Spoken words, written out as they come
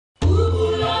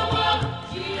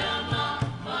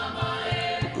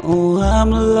Oh,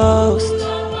 I'm lost.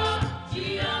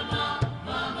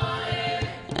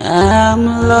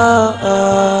 I'm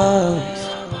lost.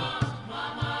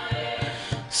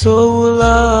 So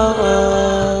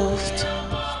lost.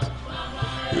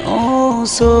 Oh,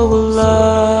 so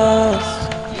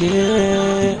lost.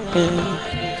 Yeah.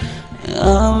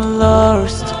 I'm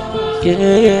lost.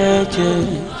 Yeah.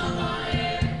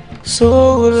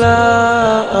 So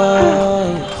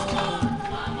lost.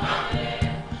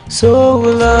 So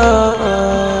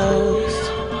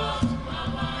lost,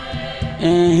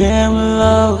 and I'm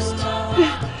lost.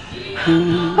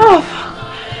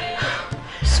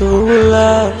 So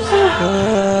lost.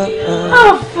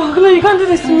 Oh fuck! No, you can't do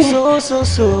this to me. So lost.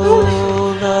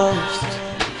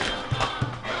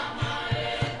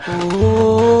 Oh,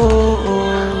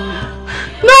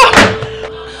 no!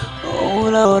 Oh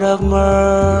Lord of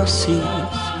mercy.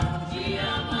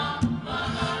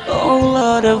 Oh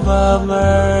Lord of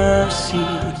mercy.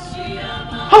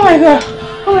 Oh my God!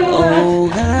 Oh my God! Oh,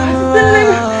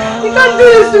 You can't do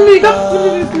this to me! You can't do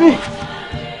this to me!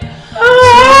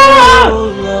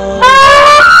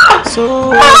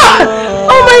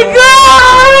 Oh my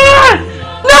God!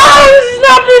 No! This is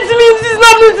not happening to me! This is not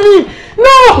happening to me!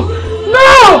 No! No!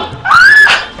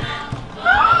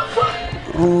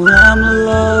 Oh, I'm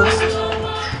lost.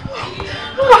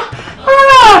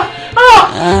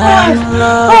 I'm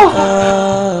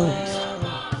lost.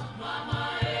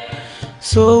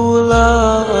 So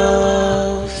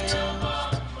lost.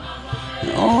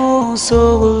 Oh,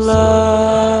 so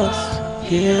lost.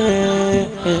 Yeah.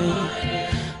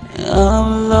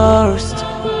 I'm lost.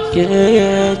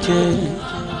 Yeah.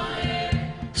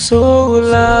 So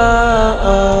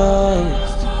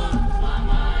lost.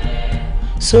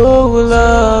 So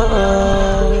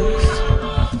lost.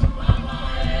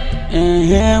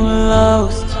 And I'm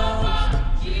lost.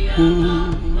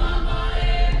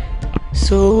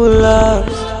 So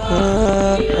lost.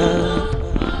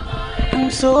 I'm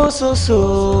so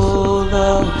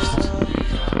lost.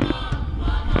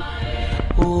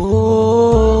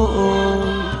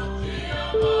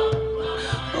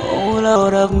 Oh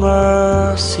Lord of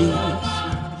mercy.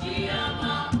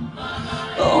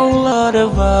 Oh Lord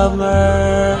of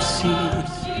mercy.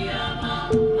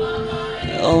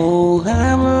 Oh,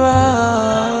 I'm lost.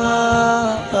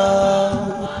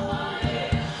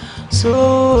 So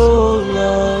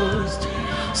lost.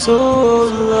 So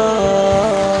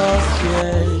lost.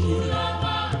 Yeah.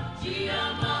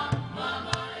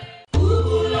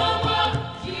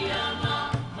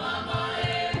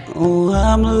 Oh,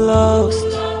 I'm lost.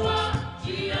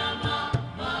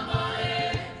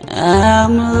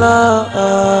 I'm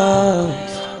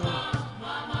lost.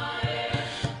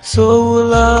 So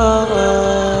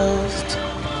lost.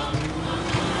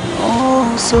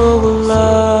 Oh, so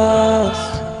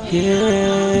lost.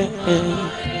 Yeah.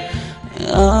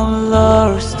 I'm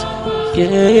lost.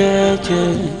 Yeah.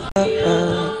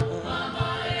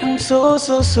 I'm so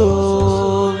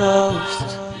lost.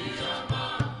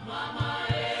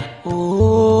 Oh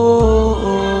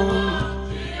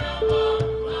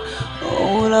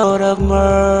Lord of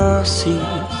mercy.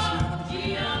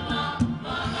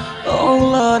 Oh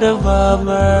Lord of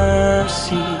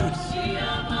mercy.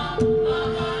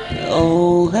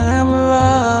 Oh, I'm lost.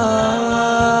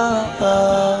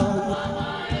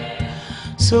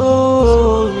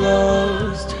 So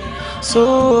lost. So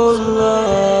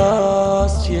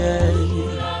lost. Yeah.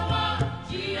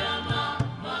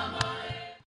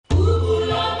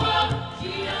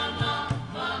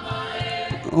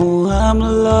 Oh, I'm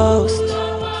lost.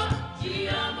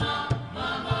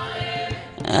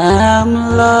 I'm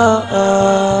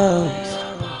lost.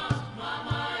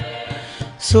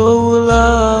 So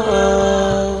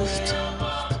lost.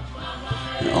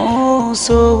 Oh,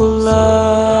 so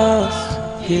lost.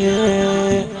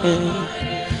 Yeah.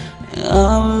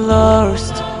 I'm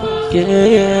lost.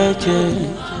 Yeah.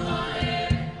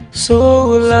 So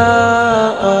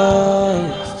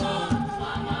lost.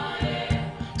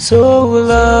 So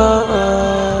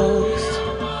lost.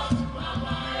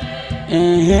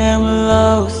 And I'm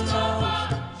lost.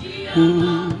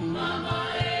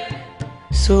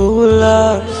 So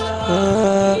lost.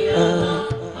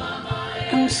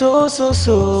 I'm so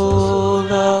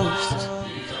lost.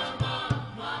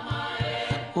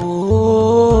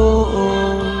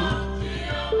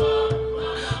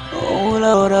 Oh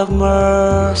Lord of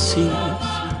mercy.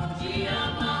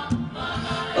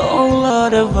 Oh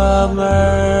Lord of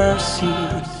mercy.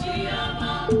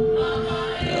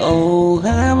 Oh,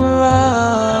 I'm lost.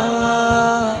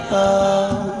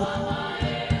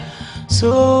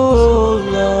 So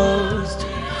lost.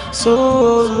 So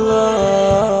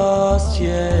lost.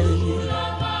 Yeah.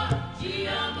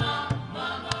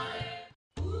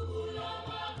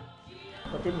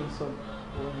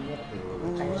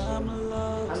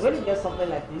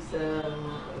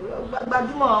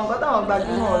 gbajúmọ̀ nǹkan táwọn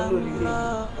gbajúmọ̀ ń lò nílé.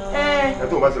 Ẹ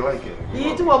tó bá ti láìkẹ́.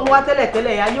 Èyí tí wọ́n mú wá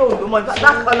tẹ́lẹ̀ yẹn yóò lò mọ́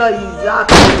that color is dark.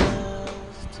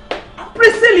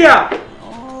 Priscilla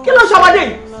kí ló ṣọwọ́dé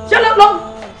yìí ṣé lọ.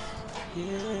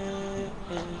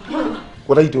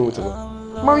 What are you doing with her?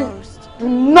 Mommy, do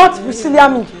not Priscilla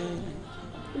me.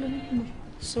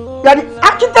 You are the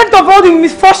architect of all the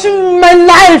misfortune in my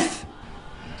life.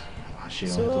 Ṣé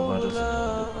ohun tó bá dọ̀tí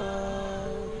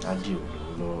adé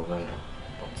olówó lọ́wọ́ báyìí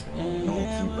ọ̀tún náà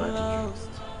ti bàjẹ́ jù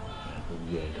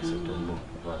gbogbo ẹ̀ lọ́sẹ̀ tó ń bọ̀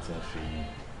bá ti ń fi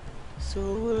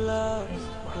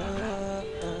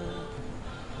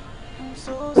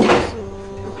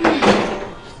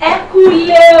ẹ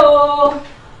kúlé o.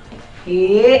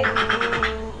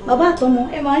 Bàbá àtọmọ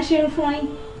ẹ máa ń ṣe fún yín.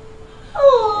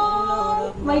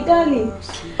 Oh my darling.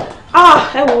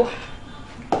 Ẹ wo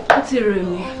ó ti rẹ̀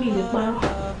mí mi lè parọ́.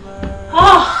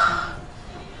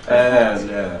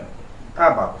 Tá a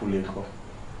bá kú lé ńkọ́.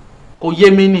 Kò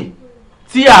yé mi nì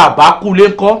tí a bá kú lé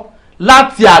ńkọ́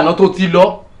láti àná tó ti lọ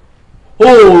o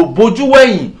ò bójú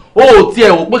wẹ̀yìn o ò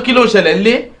tiẹ̀ wò pé kí ló ń ṣẹlẹ̀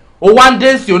ńlé o wá ń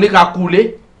dẹ́sì oníka kú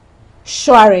lé.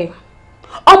 Ṣọ́ ààrẹ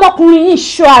ọmọkùnrin yìí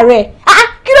ṣọ́ ààrẹ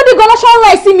kí ló dé gan-an ṣọ́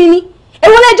ẹ̀ sí mi ni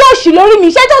èwo lẹjọ́ òṣì lórí mi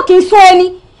ṣẹ́jọ́ kì í sún ẹni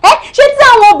ṣé tí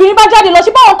àwọn obìnrin bá jáde lọ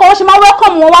ṣé báwọn kan ṣe máa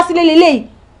wẹ́kọ̀mù wọn wá sílé lélẹ́yìí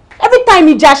every time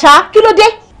ìjà ṣá kí ló dé.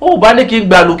 ó bá ní kí n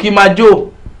gbàlù kí n máa jó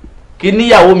kí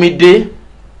níyàwó mi dé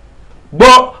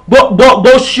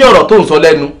gbọ́ ṣí ọ̀rọ̀ tó ń sọ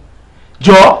lẹ́nu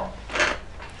jọ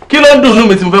kí ló ń dùnnú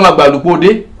mi tí mo fẹ́ máa gbàlù pò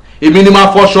dé èmi ni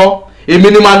máa fọṣọ èmi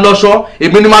ni máa lọṣọ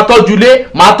èmi ni máa tọ́jú ilé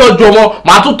máa tọ́jú ọmọ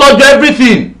máa tún tọ́jú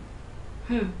everything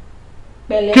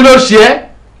kí ló ṣe ẹ́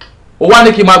ó wá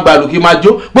ní kí n máa gbàlù kí n máa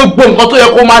jó gbogbo nǹkan tó yẹ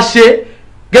kó máa ṣe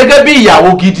gẹ́gẹ́ bí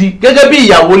ìyàwó gidi gẹ́gẹ́ bí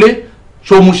ìyàwó lé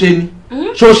ṣó mú ṣe ni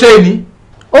ṣó ṣe ni.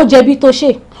 ó jẹ̀bi tó ṣe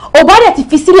ò bá dẹ̀ ti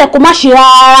fi sílẹ̀ kó má ṣe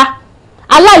rárá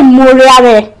aláìmoore ara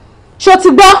ẹ̀ ṣó ti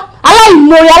gbọ́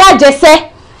aláìmoore alájẹsẹ́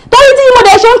torí tí mo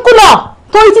dẹ̀ ṣe ń kú lọ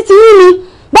torí títí yín ni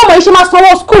bọ́mọ̀ yìí ṣe máa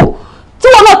sanwó school tí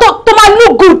wọn náà tó máa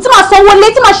look good tí máa sanwó ilé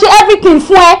tí máa ṣe everything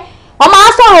fún ẹ ọmọ á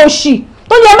sọ̀rọ̀ òṣì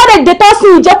tó yẹ mẹ́rẹ̀ẹ́dẹ́ tó sì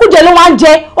ìjẹkújẹ ló wá ń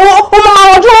jẹ ó máa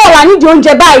rọjú ọ̀rá nídìí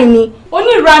oúnjẹ báyìí ni.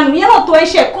 Oníranù yẹn náà tó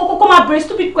ẹṣẹ kó máa bèrè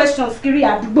stupid questions kiri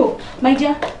àdúgbò. My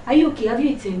dear, are you okay? Have you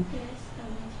eaten?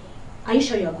 Are you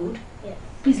sure you are good? Yes.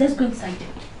 Please let's go inside.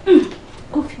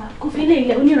 Kò fi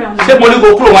ilé oníranù. ṣé mo ní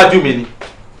kó kúrò wájú mi ni.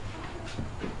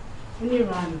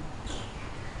 Oníranù.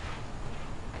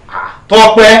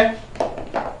 Tọ́pẹ́.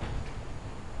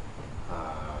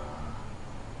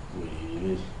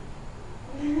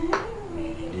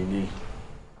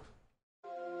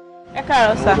 Ẹ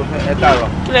káàárọ̀ sà. Ẹ káàárọ̀.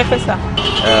 Kí lẹ fẹ́ sà?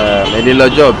 Èdè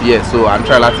lọ́jọ́ bí ẹ̀ so I'm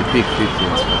trying láti pick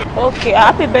 15. Okay,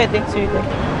 happy birthday to you then.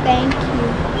 Thank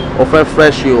you. O fẹ́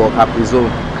fresh o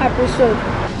Caprizone. Caprizone.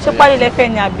 Ṣé pálí lẹ fẹ́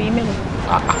ni àbí mélòó?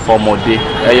 Àfọmọdé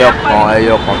ẹyọ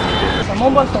kan ti dé. Mo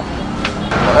ń bọ̀ sọ.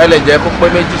 Ẹ lè jẹ́ kó pé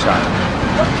méjì ṣá.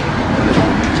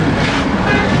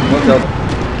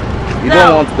 You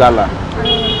don't want gala.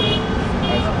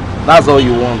 That's all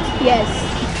you want. Yes.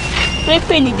 Pé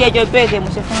pé ní jẹ́jọ́ birthday mo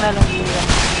ṣe fún lánàá sí ra.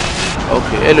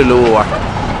 Okay, èló lówó wa?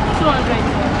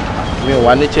 200. Mi ò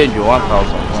wá ní change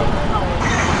 1,000.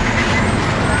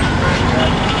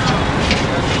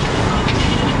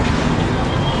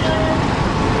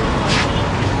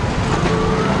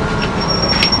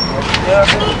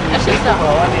 Ẹ ṣe sà.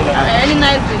 Any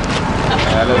nice day.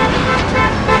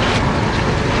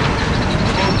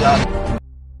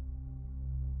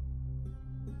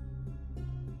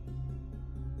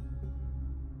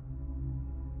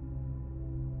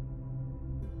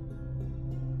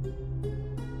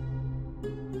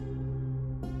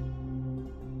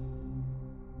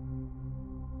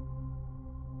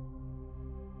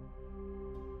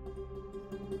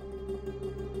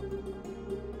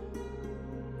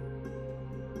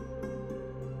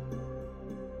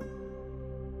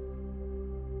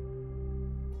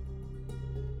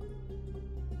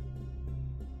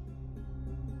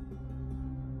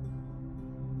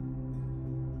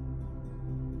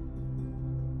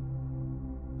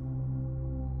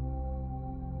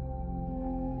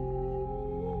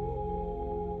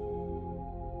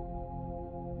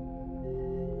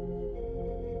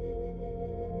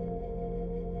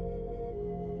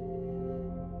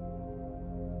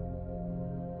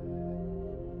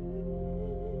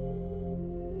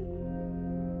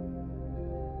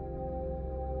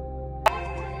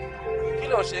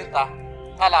 Ṣe ń ta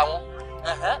ta làwọn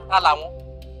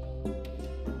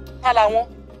ta làwọn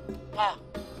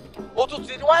ó tún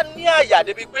ti wá ní àyà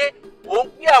débi pé ó ń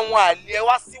gbé àwọn àlè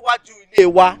wá síwájú ilé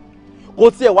wa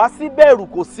kò tiẹ̀ wá sí bẹ̀rù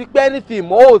kò sí pé anything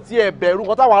mọ́ ò tiẹ̀ bẹ̀rù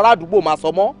nǹkan táwọn ará àdúgbò máa sọ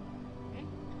mọ́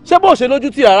ṣé bó ṣe lójú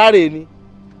tì rárá rè ni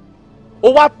ó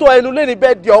wá tó ẹnu lé ní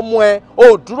bẹ́ẹ̀ di ọmọ ẹ ó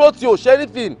dúró tí ò ṣe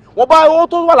anything wọ́n bá owó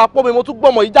tó wà lápò mi mo tún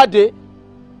gbọ́mọ yìí jáde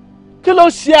kí ló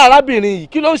ṣe arábìnrin yìí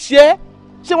kí ló ṣe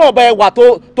ṣé wọn bá ẹ wà tó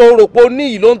rò pé ó ní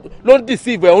yìí ló ń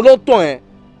deceive ẹ òun ló ń tàn ẹ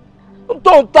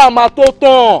tó ń tà máa tó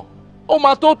tàn ó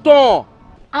máa tó tàn.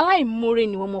 aláìmoore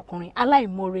ni ọmọkùnrin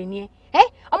aláìmoore ni ẹ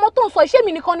ọmọ tó ń sọ iṣẹ́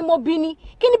mi nìkan ni mo bí ni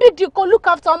kí ni bí di kó look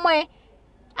after ọmọ ẹ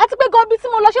àti pé gan bí tí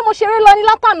mo lọ ṣé mo ṣeré lọ ní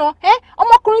látànà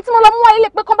ọmọkùnrin tí mo lọ mú wáyé lè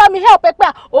pé kán bá mi help ẹ pé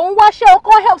òun wá ṣe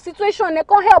ọkàn help situation ẹ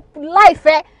kán help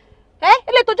life ẹ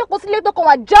ilé tó jókòó sí ilé tó kàn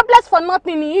wá jobless for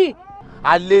nothing nìyí.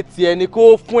 alẹ́ tiẹ̀ ni kó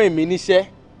fún èmi níṣẹ́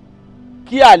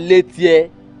kí alẹ́ tiẹ̀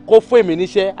kó fún èmi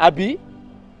níṣẹ́ àbí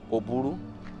kò burú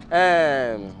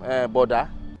bọ̀dá.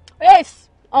 yes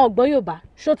gbọ́ Yorùbá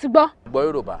ṣó ti gbọ́. gbọ́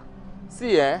Yorùbá sí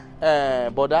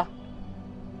bọ̀dá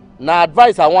na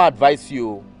advice I wan advise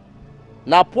you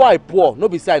na poor I poor no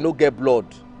be say I no get blood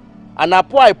and na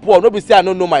poor I poor no be say I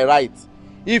no know my right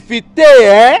if e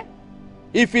tey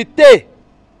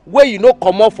wey you no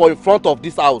comot for in front of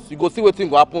this house you go see wetin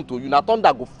go happen to you na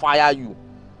thunder go fire you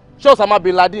ṣé Osama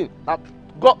bin Laden na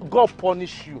God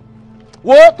punish you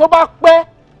wo tó bá pẹ́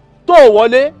tó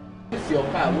wọlé. this your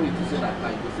car wey you think say na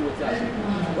car you go see wetin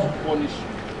happen God punish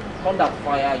you thunder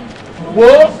fire you wo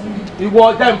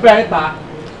ìwọ jẹ́ n fẹ́ ta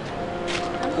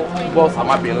gbọ́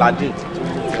Osama bin Laden.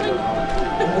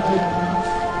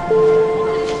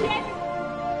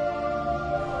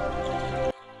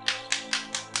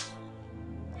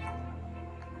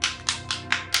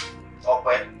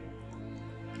 ọpẹ́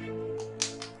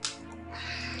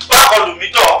bákọlù mi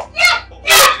jọ òkú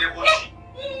ìdílé kò sí.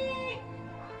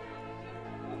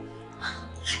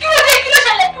 kí ló dé kí ló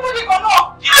ṣẹlẹ̀ kí ló dé kan náà.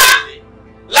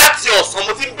 láti ọ̀sán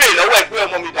mo ti ń béèrè lọ́wọ́ ẹgbẹ́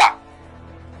ọmọ mi dà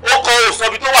ó kọ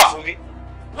òsọ̀bi tó wà fún mi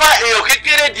wá èèyàn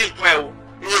kékeré di nǹkan ẹ̀ o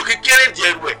èèyàn kékeré di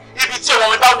ẹrù ẹ̀ ibi tí ọmọ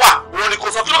mi bá wà òun ni kò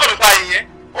sọ kí ló kàn mí pa ìyẹn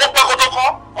ó pẹ́ kó tó kọ́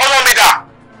ọmọ mi dà.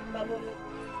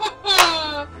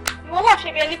 ìwọ náà ṣe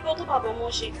bí ẹni pé ó tó bàbá ọmọ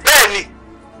ṣe. bẹ́ẹ̀ ni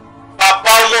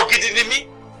bàbá ọmọ gidi ni mí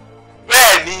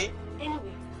bẹ́ẹ̀ ni.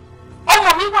 ọmọ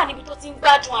mi wà níbi tó ti ń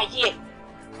gbádùn ayé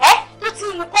ẹ̀ tó ti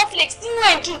ń mu cornflakes tí inú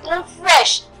ẹ̀ ń dùn tó ń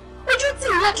fresh ojú tì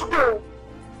í lẹ́dùúgbò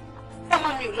ọmọ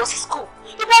mi ò lọ sí school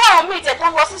tó bá wà ọmọ ìtẹ̀ tó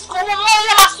ń lọ sí school wọn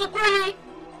máa sunkún ni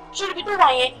ṣé ibi tó wà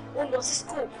yẹn ó lọ sí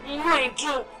school inú ẹ̀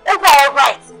dùn ó wà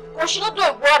alright kò ṣe lọ́dọ̀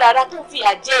ìwọ dáadáa tó fi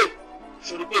àjẹ́ ẹ̀.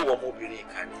 ṣòro pé ìwọ ọmọbìnrin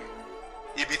ìka ni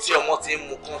ibi tí ọmọ ti ń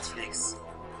mu cornflakes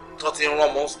tó ti ń rán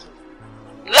ọmọ school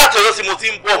láti ọjọ́ tí mo ti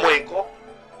ń bọ́ ọmọ yìí kọ́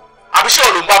àbíṣẹ́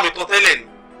ò ló ń bá mi tọ́ tẹ́lẹ̀ ni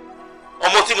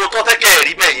ọmọ tí mo tọ́ tẹ́kẹ̀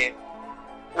rí bẹ́ẹ̀ yẹn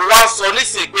ó wá ń sọ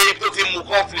nísìnyí pé ibi tó ti ń mu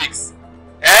cornflakes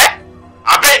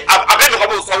abẹ́ mi kọ́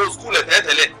bó sanwó school ẹ̀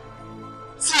tẹ́lẹ̀tẹ́lẹ̀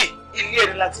tí ilé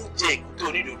ẹni láti ń jẹ èkúté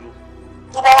onídòdó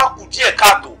tó bá wá kù díẹ̀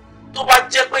káàtó tó bá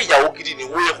jẹ́ pé ìyàwó gidi ni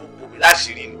ó yẹ kó bomi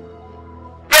láṣìírí ni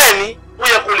bẹ́ẹ̀ ni ó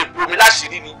yẹ kó lè bomi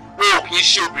láṣìírí ni ó kì í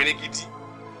ṣe obìnrin gidi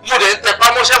mo dẹ̀ ń tẹpá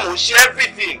mọ́ṣẹ́ mò ń ṣe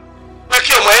everything pé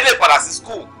kí ọmọ yẹn lè padà sí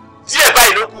school díẹ̀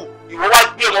báyìí ló kù ìwọ wá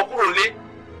gbé ọmọ kúrò lé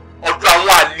ọ̀dọ̀ àwọn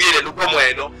àlè rẹ̀ ló gbọ́mọ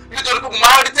ẹ̀ lọ nítorí pé mo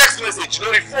máa ń rí text message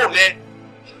lórí fóònù ẹ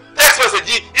text message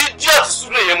yìí idiot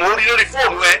súnlẹ̀ yẹn mò ń rí lórí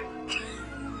fóònù ẹ.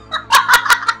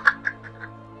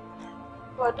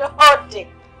 ọ̀dọ̀ ọ̀dẹ̀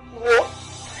wo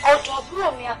ọ̀dọ̀ àbúrò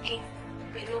mi Akin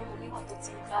pẹ̀lú ọmọ mi wà tó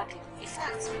ti ń gbádùn in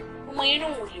fact ọmọ yẹn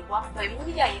náà wò lè wá bá ìmú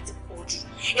níyà yẹn ti pọ̀ jù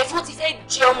ẹ̀fọn ti fẹ́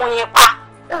jẹ ọmọ yẹn pa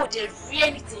ó dẹ̀ rí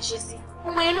anything ṣe sí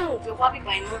ọmọ yẹn náà wò fẹ́ wá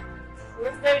bíbá ìmú ó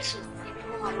very soon ibi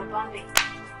ló máa lọ bá mẹ́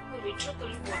ó lè dúró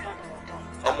pẹ̀lú ìwọ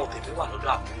dáadáa. ọmọ tèmi wà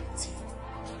lọ́dọ̀ àbúrò tí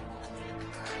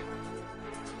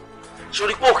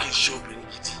sórí pé ò kì í ṣe obìnrin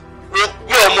gidi ó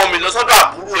gbé ọmọ mi lọ sọ́dọ̀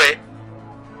àbúrò ẹ̀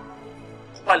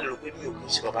kó bá lè rò pé mi ò kì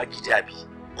í ṣe bàbá gidi àbí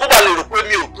kó bá lè rò pé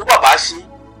mi ò tó bàbá ṣe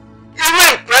irú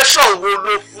impression wo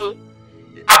ló fún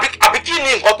àbí kí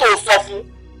ni nǹkan tó sọ fún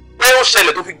pé ó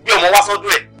ṣẹlẹ̀ tó fi gbé ọmọ wá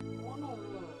sọ́dọ̀ ẹ̀.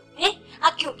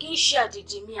 Akin ò kì í ṣe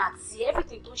àjèjì mi àti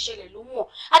everything tó ṣẹlẹ̀ ló mọ̀.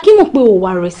 Akin mọ̀ pé o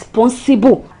wà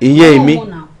responsible. ìyẹn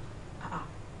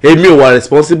èmi ò wà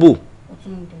responsible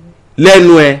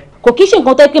lẹ́nu ẹ. kò kí ṣe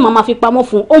nǹkan tó yẹ kí màmá fi pamọ́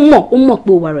fún un ó mọ̀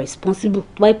pé o wà responsible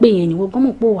tó bá yẹ pé ìyẹn ni wọ́n gbọ́n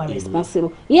mọ̀ pé o wà responsible.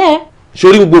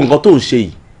 sórí gbogbo nǹkan tó ń ṣe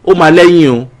yìí ó máa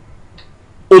lẹ́yìn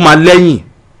ó máa lẹ́yìn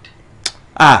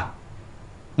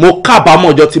mo kábàámọ̀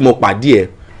ọjọ́ tí mo pàdé ẹ.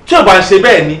 tí ò bá ń ṣe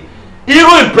bẹ́ẹ̀ ni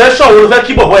irú impression wo ló fẹ́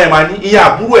kí bọ̀bọ̀ yẹn máa ní ìyẹn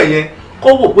àbúrò ẹ̀ yẹn kó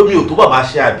wò pé mi ò tó bàbá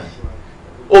ṣe àbí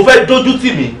o fẹ́ dójú tì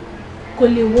mí. kò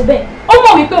lè wo bẹ́ẹ̀ ó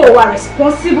mọ̀ wípé o wà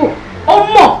responsible ó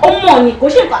mọ̀ ni kò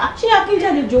ṣe nǹkan ṣé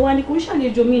akínjàlejò wa ni kò ń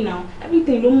ṣàlejò mí náà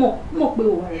everything ló mọ̀ pé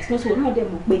o wà responsible náà dẹ̀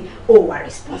mọ̀ pé o wà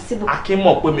responsible. Akin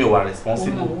mọ̀ pé mi ò wà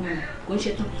responsible kò ń ṣe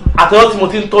tuntun. àtẹ̀wọ́ tí mo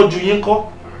ti ń tọ́jú yín kọ́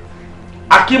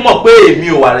Akin mọ̀ pé èmi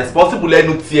ò wà responsible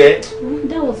lẹ́nu tiẹ̀.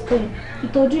 that was good.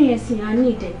 ìtọ́jú yẹn sì á ní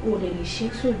ìdẹ̀ o lè ṣe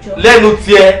sójọ́. lẹ́nu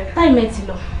tiẹ̀. táìmẹ̀ ti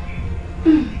lọ.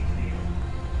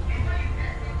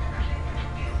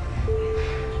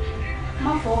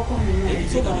 má fọwọ́ kàn mí náà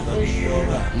tó bá fẹ́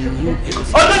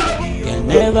Can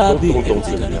never be. You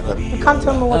can't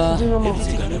tell me what to do no more.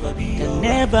 Can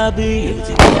never be.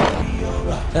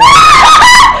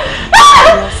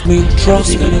 Trust me,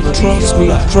 trust me,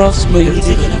 trust me.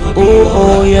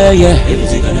 Oh yeah, yeah.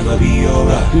 Everything can never be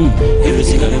alright.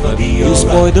 Everything can never be alright. You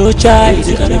spoil the child.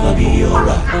 Everything can never be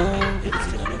alright.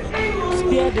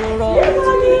 Spare the road.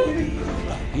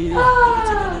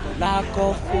 Lack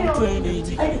of full training.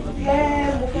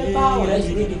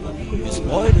 You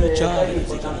spoil the child.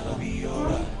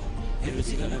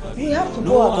 We have to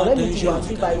go out already to our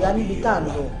by Yanni Bitan.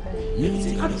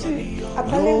 Actually,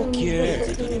 No care.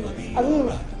 I mean,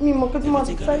 me, my cousin, my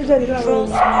friend,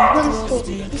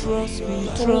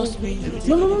 Trust me.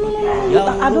 No.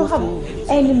 I don't have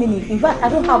any minute. In fact, I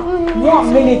don't have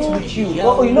 1 minute with you.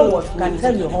 Oh, you know what? You can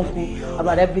tell your uncle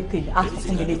about everything. Ask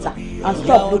for me later. And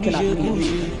stop looking at me.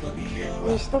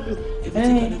 stop it.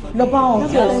 Le bon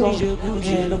question.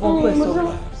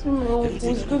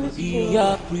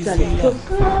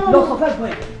 No, forget me.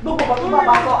 No,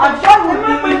 I'm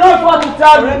sure you know what to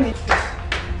tell me.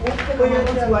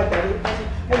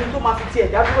 Ẹni tó máa fi tiẹ̀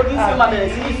dábúrò ní sí máa bẹ̀rẹ̀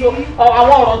sí ní so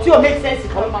àwọn ọ̀rọ̀ tí ò make sense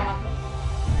kan ló máa.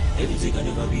 Everything can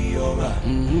never be alright.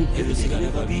 Everything can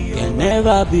never be alright. Can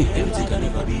never be. Everything can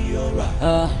never be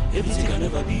alright. Everything can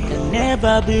never be. Can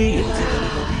never be. Everything can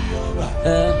never be alright.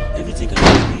 Everything can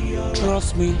never be alright.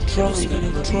 Trust me, trust me,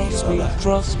 trust me,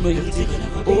 trust me.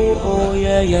 Oh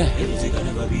yeah, yeah. Everything can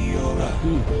never be alright.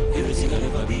 Everything can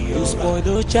never be alright. You spoil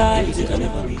the child. Everything can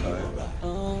never be alright.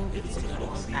 Everything can never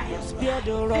be alright. Spare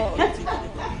the road. Everything can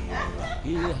never be alright.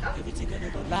 Yeah, everything can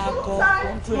never be alright. Lack of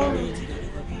control. Everything can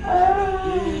never be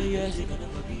alright. Yeah,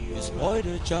 you spoil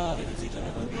the child.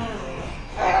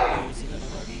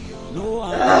 No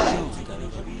ambition.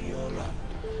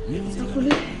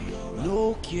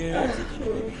 No care.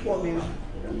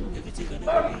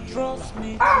 Trust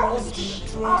me, trust me,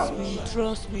 trust me,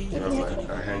 trust me.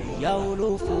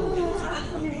 Yaolofo.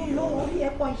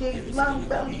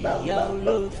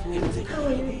 How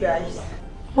are you guys?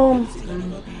 Mom,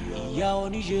 I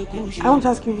want to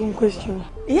ask you one question.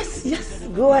 Yes,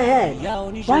 go ahead.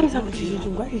 Why is that what you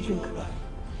drink? Why do you drink?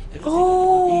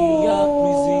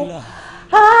 Oh,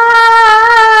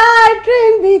 I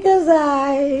drink because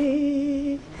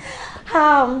I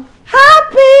am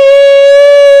happy.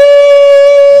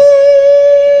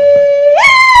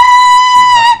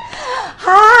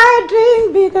 I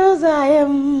drink because I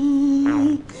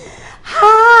am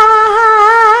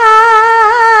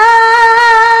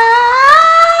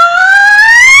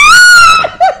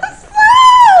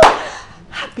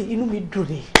happy. Inú mi dùn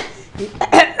ni.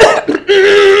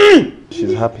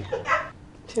 She's happy.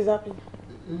 She's happy.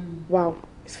 Wow,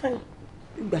 it's fine.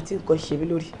 Ìgbà tí nǹkan ṣe mí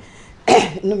lórí.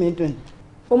 Inú mi dùn.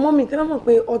 But mommy, tell me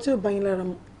pé ọtí ò bá yín lára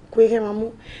mu, kò yẹ máa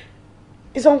mú.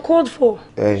 It's uncalled for.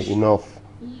 Hey, enough.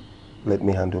 Let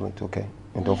me handle it, okay?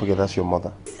 And don't forget that's your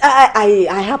mother.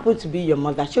 I happen to be your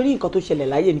mother. Ṣorí nǹkan tó ṣẹlẹ̀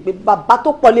láyé ni pé bàbá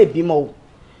tó pọ̀ lè bímọ o.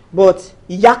 But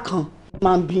ìyá kan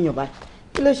máa ń bíyàn báyìí.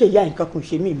 Kí ló ṣe ìyá nǹkan kan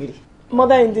ṣe mí mìíràn?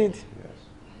 Mother indeed. Yes.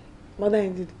 Mother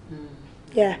indeed.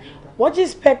 Yeah. What do you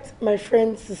expect my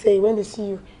friends to say when they see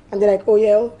you and they're like, oh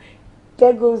yeah,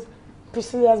 there goes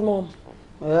Priscilla's mom?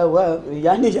 Well,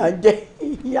 ìyá ni ìyá jẹ́.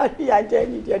 Ìyá ni ìyá jẹ́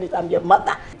ni I'm your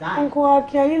mother. Uncle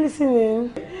Aki, are you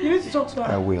listening? You need to talk to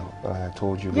her. I will. I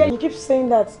told you. Yeah, you keep saying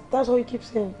that. That's all you keep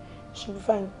saying. She'll be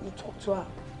fine. You talk to her.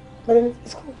 But then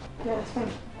it's cool. Yeah, it's fine.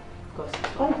 Of course.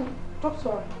 Uncle, talk to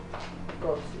her.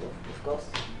 Of course.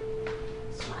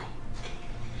 It's fine.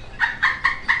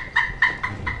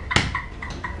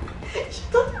 She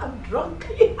thought I'm drunk.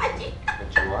 Can you imagine?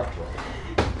 But you are drunk.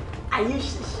 Are you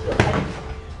sure?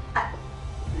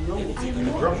 No, I'm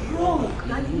not drunk.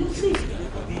 Can you see?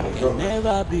 Can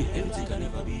never be. Everything can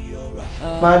never be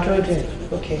alright. My children.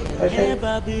 Okay.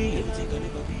 Never be. Everything can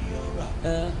never be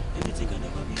alright. Everything can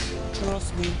never be alright.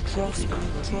 Trust me, trust me,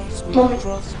 trust me, Mommy.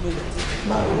 trust me.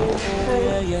 Oh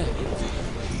yeah. Everything can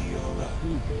never be alright.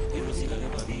 Everything can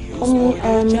never be alright. Mommy,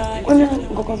 when you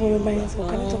go to the bank, so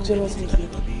can you talk to your husband?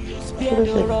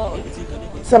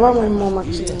 It's about my mom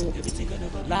actually.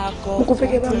 I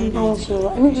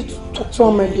need you to talk to her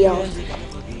on my behalf.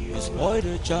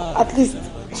 At least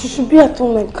she should be at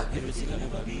home, like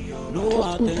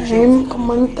time,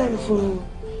 come anytime for me.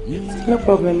 No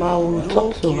problem, I will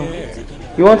talk to her.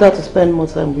 You want her to spend more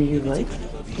time with you, right?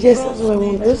 Yes, that's what I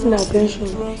want. I just need attention.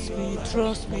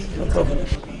 Trust me. No problem.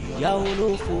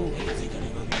 Yaolofo.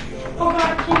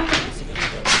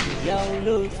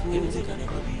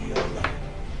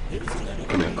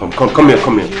 Come here, come here.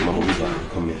 Come here.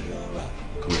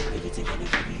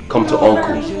 Come to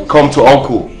uncle. Come to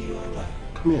uncle.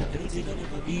 Come here.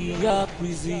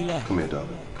 Come here,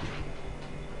 darling.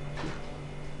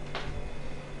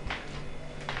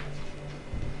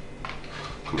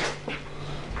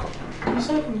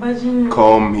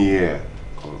 Come here.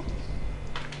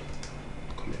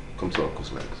 Come to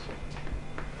uncle's legs.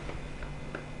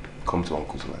 Come to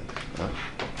uncle's legs. Huh?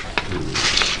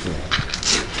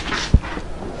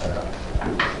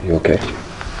 You okay?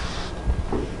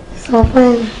 So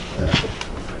fine.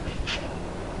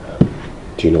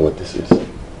 Do you know what this is?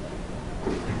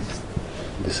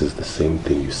 This is the same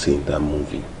thing you see in that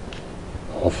movie.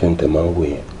 Often the man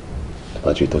way,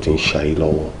 but you thought in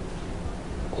Shiloh,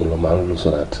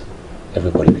 so that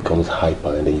everybody becomes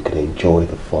hyper and then you can enjoy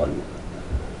the fun.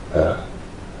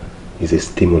 It's a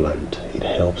stimulant. It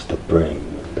helps the brain,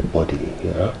 the body.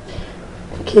 Yeah.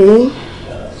 Okay.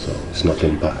 Yeah, so it's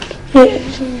nothing bad. Say,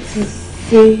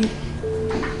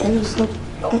 no,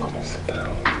 come and sit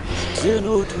down. Say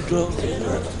no to drugs.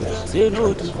 Say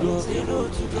no to drugs.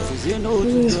 Say no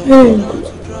to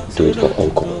drugs. Do it for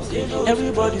uncle.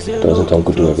 Everybody say no. Doesn't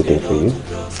uncle do everything for you?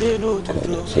 Say no to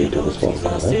drugs. So you do this for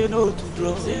uncle, Say no to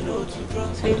drugs. Say no to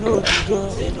drugs. Say no to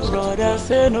drugs. Brother,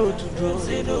 say no to drugs.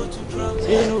 Say no to drugs.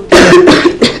 Say no to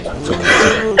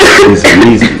drugs.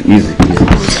 Easy.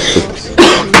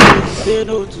 Say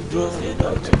no to drugs. Say no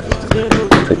to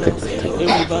drugs.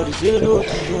 Everybody say no to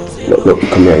drugs. No,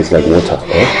 come here. It's like water.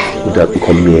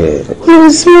 Come here.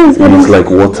 It's like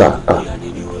water.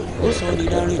 That's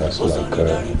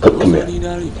like come here.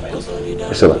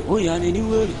 Priscilla.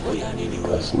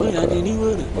 That's like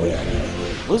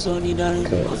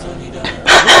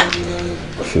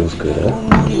feels good, huh?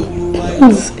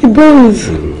 It burns.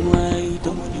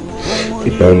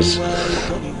 It burns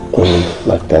only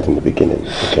like that in the beginning,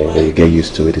 okay? When you get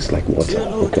used to it, it's like water,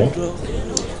 okay?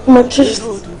 My chest.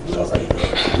 Alright,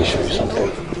 let me show you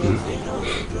something.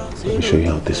 Let me show you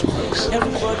how this works.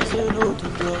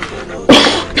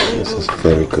 This is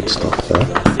very good stuff, huh?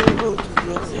 It's very good.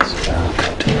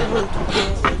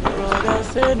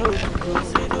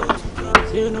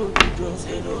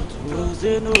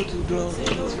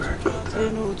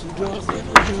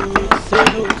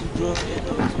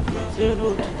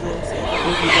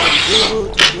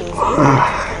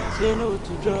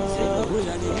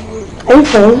 Are you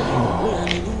fine?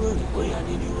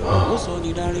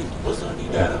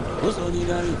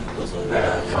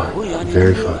 Fine.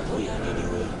 Very fine.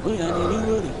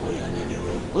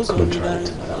 Come and try it.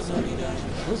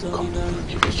 Come,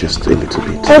 give it just a little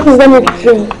bit. How does that make you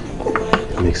feel?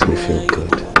 It makes me feel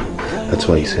good. That's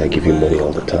why you say I give you money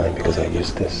all the time, because I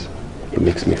use this. It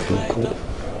makes me feel good.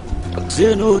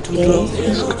 Say no to drugs.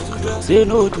 Say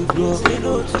no to drugs.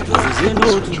 Say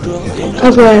no to drugs.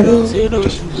 That's what I do. Say no to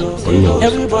drugs.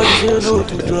 Everybody say no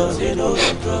to drugs. Say no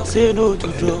to drugs. Say no to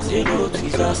drugs. Say no to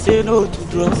drugs. Say no to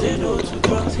drugs. Say no to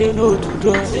drugs. Say no to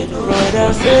drugs. Brother,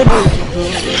 say no to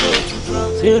drugs.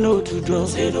 Say no to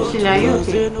drugs. Say no to drugs. Are you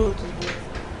okay? Say no to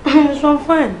So I'm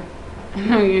fine.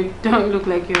 No, you don't look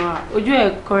like you are. Would you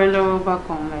a corridor back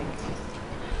on like?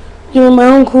 You know, my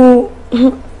uncle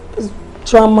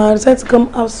drama decided to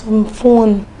come have some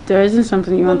fun. There isn't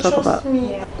something you want to talk about.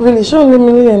 Me. Really, show me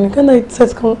million. Can I decide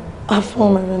to come have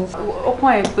fun, my friends?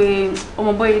 Okay,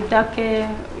 my boy Dake.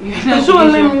 Show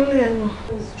me million.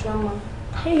 It's drama.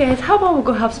 Hey guys, how about we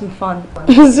go have some fun?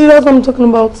 See, that's what I'm talking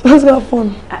about. Let's go have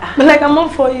fun. But like, I'm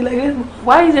not for you. Like,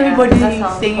 why is everybody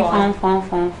saying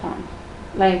fun?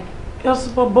 Like, you're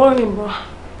super boring, bro.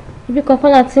 If you come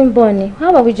at Team Bonnie, how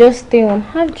about we just stay home,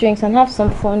 have drinks, and have some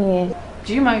fun here?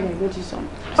 Do you mind if I go to some?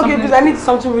 Okay, because I need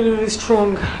something really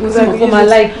strong. With for my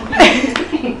life.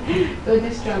 Go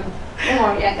this strong. Don't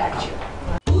worry, I got you.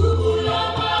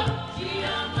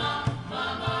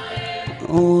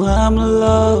 Oh, I'm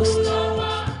lost.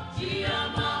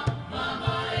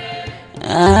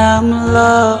 I'm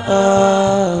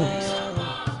lost.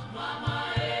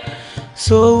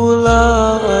 So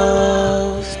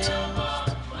lost.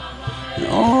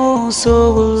 Oh,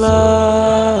 so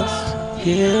lost.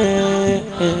 Yeah.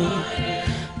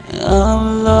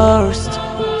 I'm lost.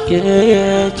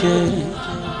 Yeah.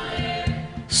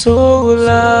 So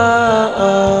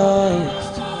lost.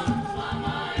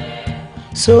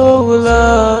 So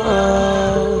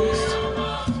lost.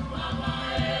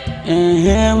 And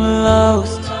I'm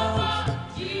lost.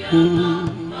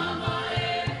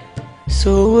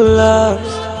 So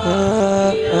lost.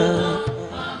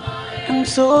 I'm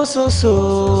so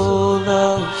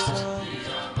lost.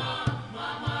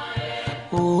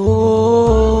 Oh,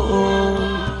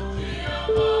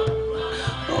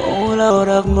 Lord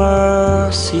have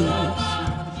mercy.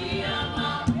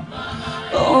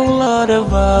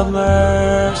 of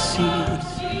mercy.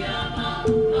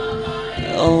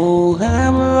 Oh,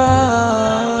 I'm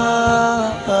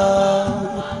lost,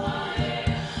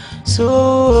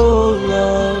 so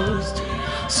lost,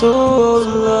 so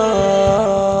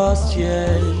lost,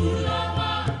 yeah.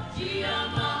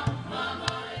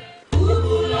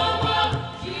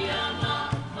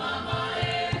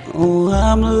 Oh,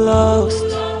 I'm lost,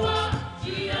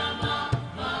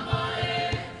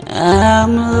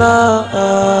 I'm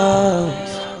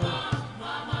lost,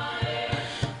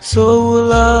 so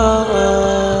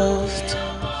lost,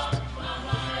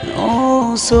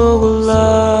 oh, so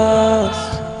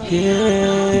lost,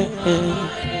 yeah.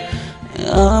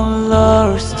 I'm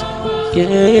lost,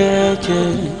 yeah, yeah.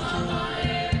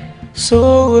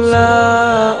 So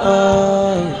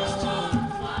lost,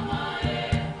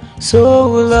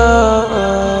 so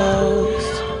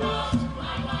lost,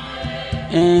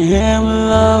 and I'm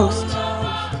lost,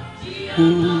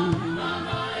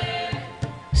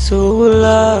 so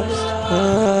lost,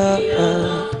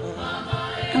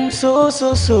 I'm so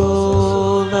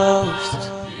lost.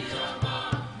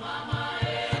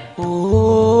 Oh,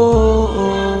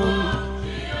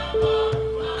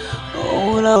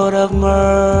 Lord of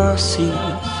mercy.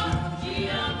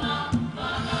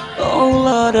 Oh,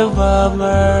 Lord of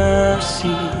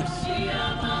mercy.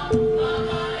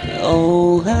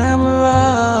 Oh, I'm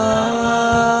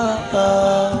lost,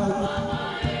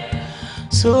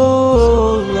 so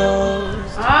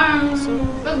lost.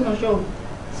 Where's my show?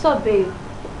 So, babe,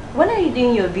 when are you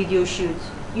doing your video shoot?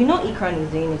 You know Ikran is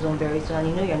doing his own very soon, and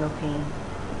you know you're not paying.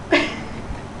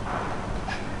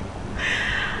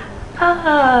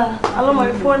 Hello,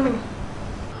 my phone.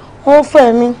 All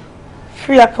for me.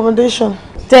 Free accommodation.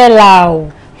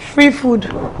 Tell free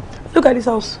food. Look at this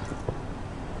house.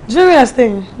 Do you know where you're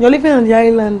staying? You're living on the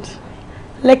island.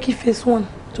 Lekki Phase 1,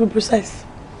 to be precise.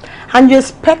 And you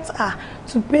expect her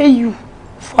to pay you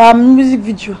for a music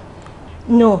video.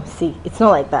 No, see, it's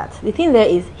not like that. The thing there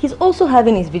is, he's also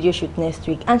having his video shoot next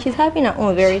week, and she's having her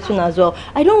own very soon as well.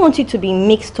 I don't want it to be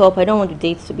mixed up. I don't want the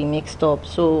dates to be mixed up,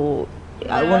 so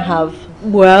I won't have...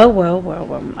 Well.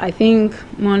 I think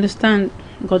I understand.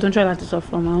 God, don't try that to solve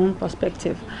from my own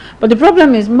perspective. But the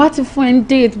problem is, Martin find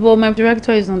date, but my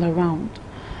director is not around.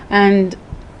 And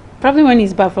probably when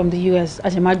he's back from the US,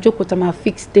 as a joke with my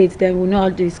fixed date, then we'll know how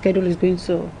the schedule is going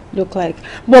to look like.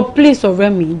 But please,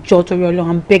 Remy, Jotoriolo,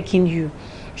 I'm begging you.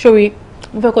 Shuri,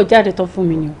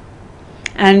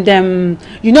 and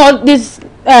you know this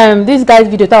guy's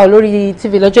video that already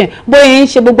TV lodging. Boy,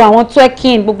 she I want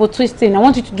twerking, twisting. I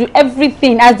want you to do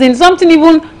everything, as in something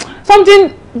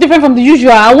different from the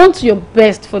usual. I want your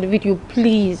best for the video,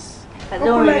 please. I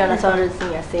don't really understand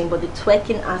everything you're saying, but the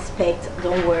twerking aspect,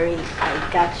 don't worry, I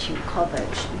got you covered.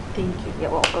 Thank you.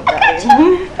 You're welcome,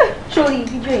 darling. Surely,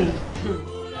 video.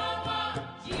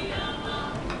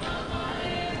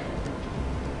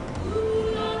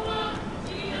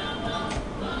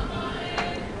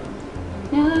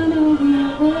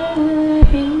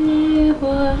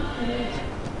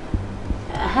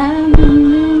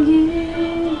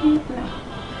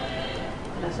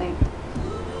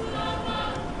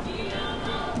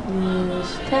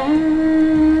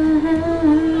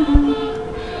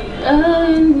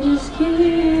 Darling, just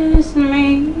kiss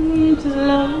me to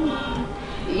love.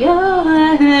 Your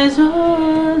eyes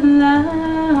all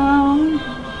loud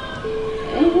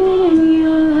in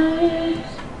your eyes.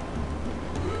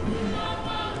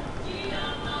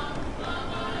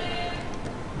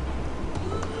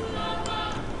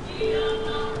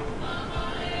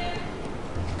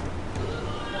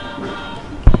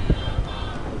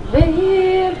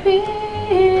 Baby,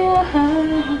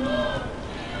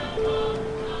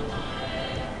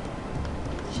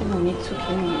 she will need to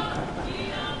kill me.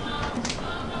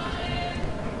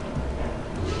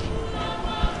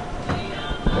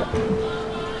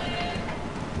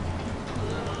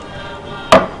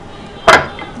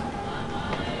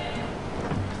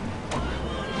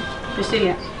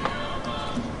 Priscilla,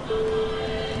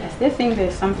 I still think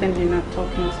there's something you're not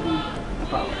talking to me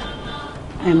about.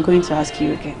 I am going to ask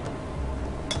you again.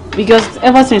 Because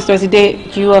ever since yesterday,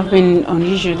 you have been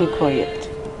unusually quiet.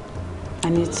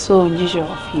 And it's so unusual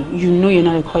of you. You know you're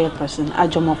not a quiet person.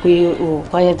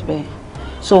 Quiet bear.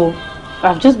 So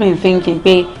I've just been thinking,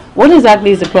 babe, what exactly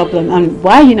is the problem? And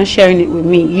why are you not sharing it with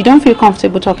me? You don't feel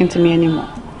comfortable talking to me anymore.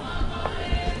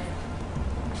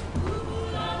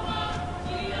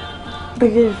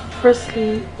 Okay,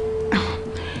 firstly,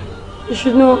 you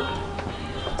should know,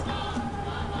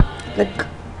 like,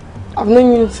 I've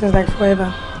known you since like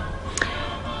forever.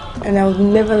 And I would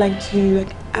never lie to you,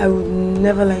 like, I would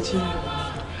never lie to you.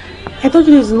 I told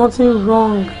you there's nothing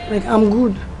wrong, like, I'm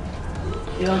good.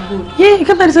 You're good. Yeah, you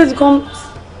can't decide to come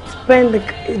spend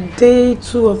like a day,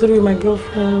 2 or 3 with my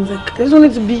girlfriends. Like, I just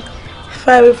wanted to be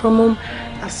far away from home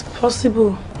as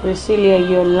possible. Priscilla,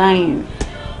 you're lying.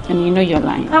 And you know you're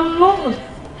lying. I'm not.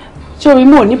 So,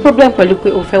 Remo, no problem for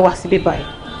Lupe Ofe Wasibe Bai.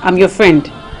 I'm your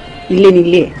friend.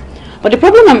 Ile. But the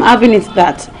problem I'm having is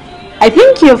that I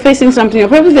think you're facing something, or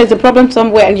probably there's a problem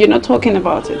somewhere and you're not talking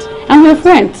about it. And we're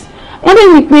friends.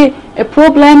 Only a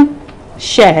problem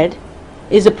shared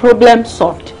is a problem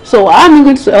solved. So I'm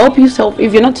going to help you solve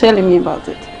if you're not telling me about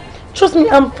it. Trust me,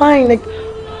 I'm fine. Like,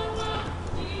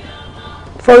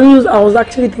 for news, I was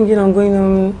actually thinking I'm going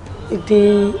on a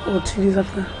day or 2 days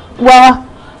after. Well,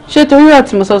 like,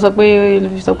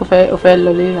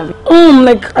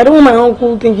 I don't want my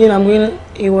uncle thinking I'm going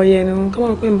away, you know. Come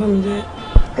on, come on, there.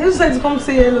 I just like to come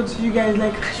say hello to you guys.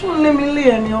 Like, I shouldn't let me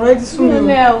lay and you're already soon.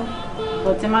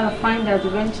 But I'm gonna find out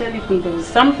eventually if there is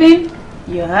something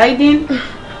you're hiding.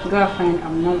 Girlfriend,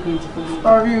 I'm not going to believe.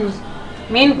 For reals.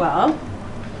 Meanwhile,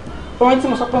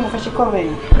 okay.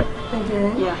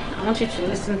 yeah, I want you to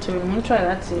listen to him. I'm gonna try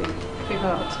that to figure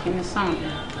out in the sound.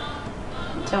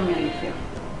 And tell me how you feel.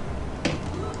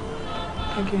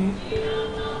 Okay.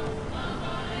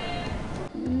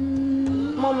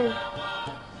 Mommy.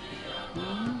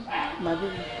 My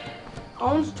baby. I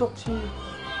want to talk to you.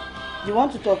 You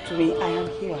want to talk to me? I am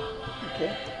here.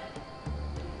 Okay?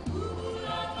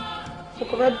 So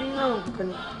could I be now?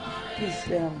 Please,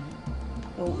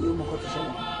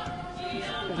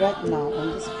 right now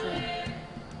on this phone,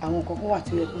 I won't go what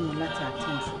you have to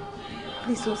attend.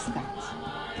 Please don't start.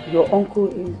 Your uncle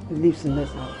lives in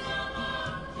this house.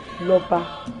 Lopa,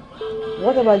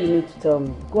 whatever you need to tell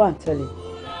me, go and tell him.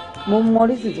 More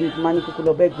listen to money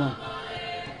kukulo begwan.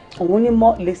 Only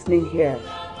more listening here.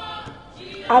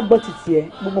 I got it here.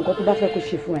 Gbogbo nǹkan tó bá fẹ́ kó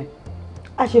ṣe fún ẹ.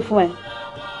 A ṣe fún ẹ.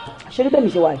 Ṣé rí bẹ́ẹ̀ mi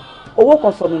ṣe wà yìí? Owó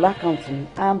kan sọnù l'account mi.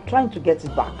 I am trying to get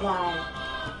it back. Wow.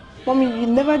 Mommy, you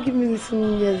never give me this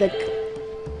in years. Like,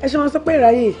 I should not pay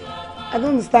Raye. I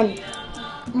don't understand.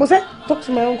 Must I talk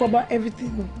to my uncle about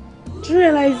everything? Do you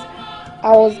realize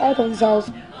I was out of this house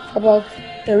for about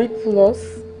a week plus,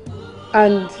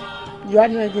 and you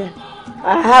had no idea?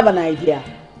 I have an idea.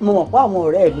 Mo mọ̀ pé àwọn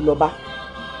ọ̀rẹ́ ìlú lọ bá.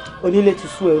 Onílé ti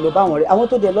sú ẹ lọ bá wọn rẹ̀. Àwọn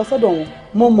tó dé lọ sọ́dọ̀ wọn,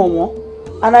 mo mọ̀ wọ́n.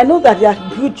 And I know that they are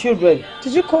good children.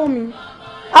 Did you call me?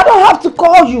 I don't have to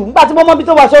call you. Nígbà tí mo mọ̀ bí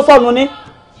tó wà ṣó sọnù ni.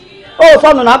 Ó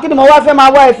sọnù náà kí ni mo wá fẹ́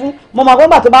máa wá ẹ fún? Mo mọ̀ pé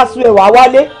nígbà tó bá sú ẹ wá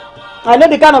wálé. I know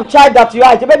the kind of child that you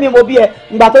are. Ṣé bẹ́ẹ̀ mi mo bí ẹ?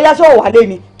 Nígbà tó yá ṣó wálé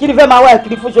ni. Kí ni fẹ́ máa wá ẹ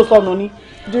kiri fún ṣó sọnù ni?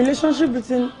 The relationship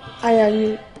between I and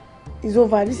you is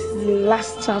over. This is the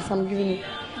last chance I'm giving you.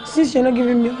 Since you're not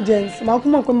giving me audience,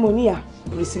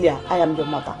 Priscilla, I am your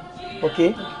mother,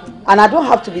 okay? And I don't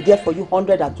have to be there for you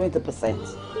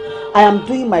 120%. I am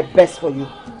doing my best for you.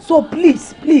 So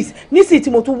please, nísìnyí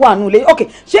tí mo tún wà nù lé. Okay,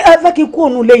 ṣé ẹ fẹ́ kí n kó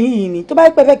nù lé yín ni? Tó bá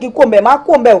yẹ pé fẹ́ kí n kó ńbẹ̀, máa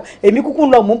kó ńbẹ̀ o. Èmi kúkú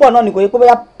ń lọ mú bọ̀ náà ni kò yẹ pé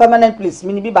bóyá permanent place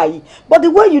mi ni bí báyìí. But the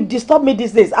way you disturb me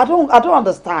these days, I don't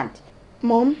understand.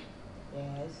 Mom?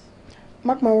 Yes.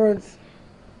 Mark my words.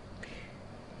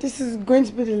 This is going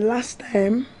to be the last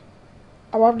time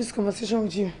I'll have this conversation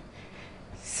with you.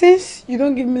 Since you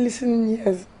don't give me listening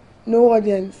ears, no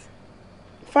audience,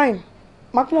 fine.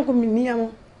 Mark my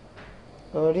words.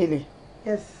 Oh really?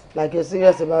 Yes. Like you're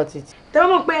serious about it?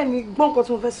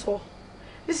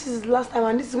 This is the last time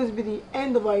and this is going to be the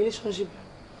end of our relationship.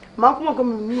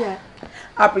 I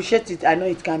appreciate it. I know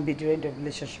it can be the end of the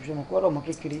relationship.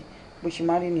 But she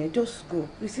married me. Just go.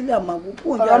 Priscilla,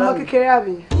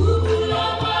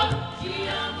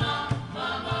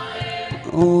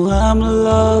 oh, I'm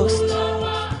lost.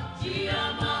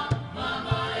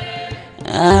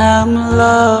 I'm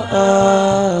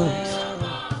lost.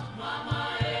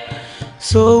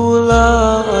 So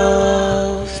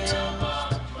lost.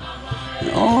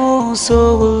 Oh,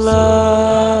 so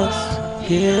lost.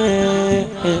 Yeah.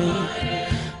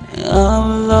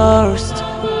 I'm lost.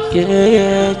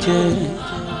 Yeah.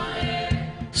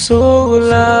 So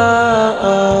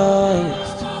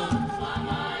lost.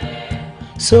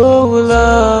 So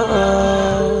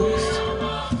lost.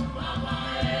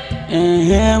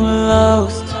 And I'm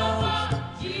lost.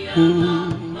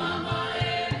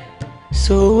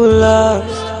 So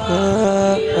lost.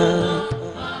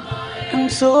 I'm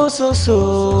so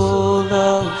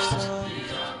lost.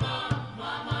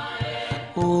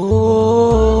 Oh,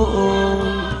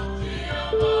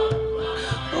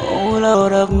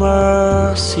 Lord of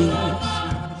mercy.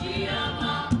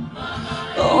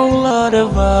 Oh, Lord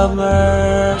of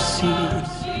mercy.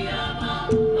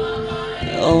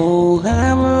 Oh,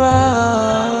 I'm lost.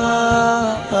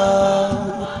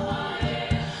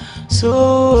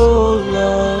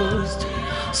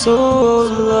 So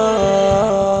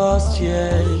lost,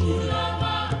 yeah.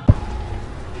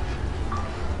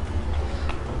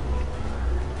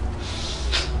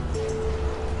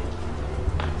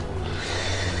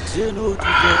 Say no to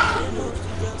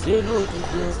drugs. Say no to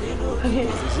drugs. Okay.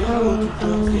 Say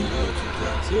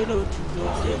no to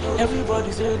drugs.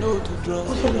 Everybody say no to drugs.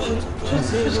 Say no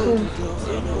to drugs.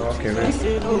 Okay, man.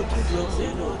 Say no to drugs.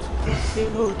 Say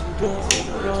no to drugs.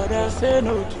 Brother, say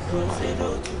no to drugs. Say no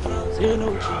to drugs. Say no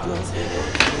to drugs.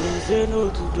 Say no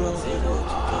to drugs.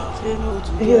 Say no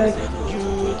to drugs. Like, you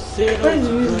say no where to do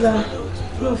you use that?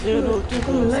 No, say no to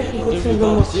drugs. like you go to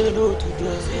Everybody say no to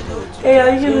drugs. Hey,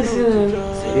 are you listening?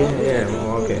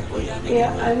 Yeah, okay.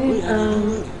 Yeah, I need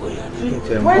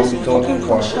why is he talking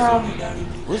for sharp?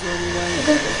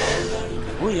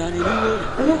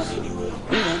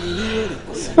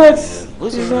 Specs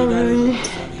is not really.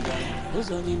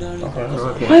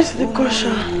 Okay. Why is the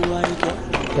caution?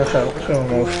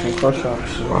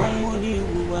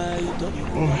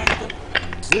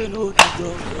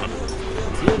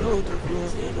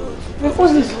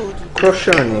 What's this?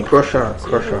 Crusher.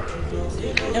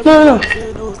 No.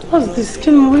 What's this?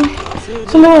 Can we?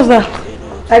 So what's that?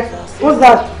 Like, what's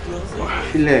that?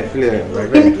 Filet.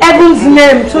 In heaven's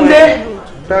name, Tunde.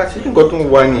 That's you got to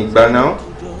wine by now.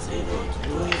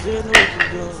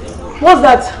 What's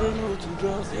that?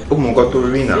 Oh my God, to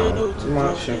read now.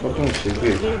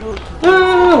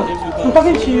 No. I'm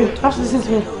talking to you. You have to listen to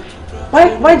me.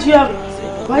 Why do you have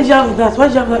that?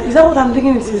 Is that what I'm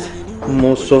thinking it is?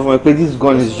 Most of my this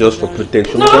gun is just for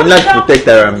protection. No, don't like to protect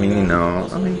Aramini now.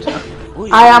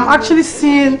 I am actually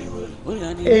seeing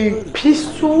a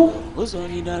pistol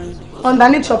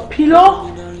underneath your pillow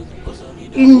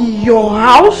in your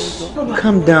house.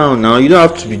 Calm down now. You don't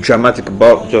have to be dramatic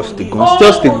about just the gun. It's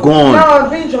just a gun. No, I'm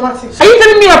being dramatic. Are you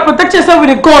telling me you protect yourself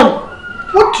with a gun?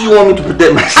 What do you want me to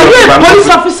protect myself? Are you a police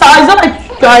officer? Is that like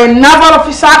you're a naval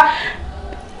officer?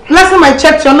 Last time I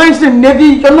checked, you're not into the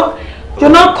Navy. You're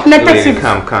not connected to.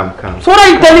 Calm. So what are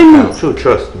you telling me? So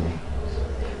trust me.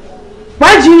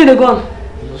 Why do you need a gun? I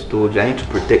just told you I need to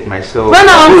protect myself. Right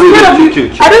now, I'm scared of you.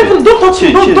 I don't touch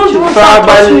me. Don't touch me. I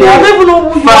don't even know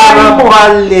who you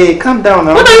are anymore. Calm down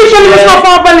now. What are you telling me? It's not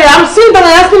Farabale. I'm seeing that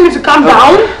and asking me to calm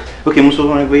down. Okay, Muso,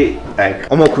 wait. Like,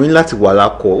 ọmọkùnrin láti wà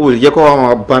lákọ. O lè jẹ́ kó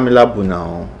wá bá mi lábò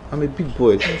now. I'm a big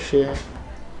boy. Don't share.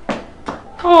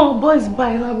 Oh, boys,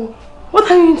 bye, Labo. What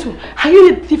are you into? Are you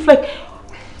a thief? Like,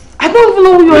 I don't even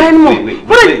know who you are anymore.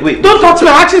 Wait. Don't touch me.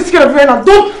 I'm actually scared of you right now.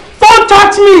 Don't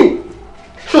touch me.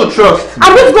 Show trust.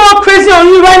 I'm just going crazy on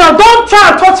you right now. Don't try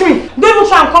and touch me. Don't even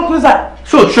try and come closer.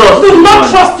 Show trust. Do not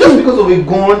trust just me. Because of a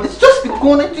gun. It's just a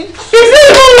gun. Is it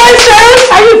even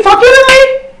license? Are you fucking with me?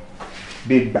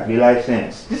 Big baby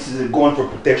license. This is a gun for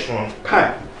protection.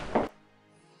 Hi.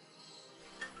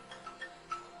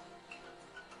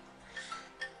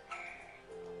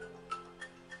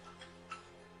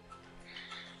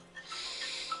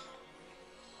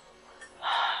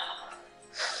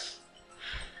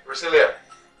 Priscilla.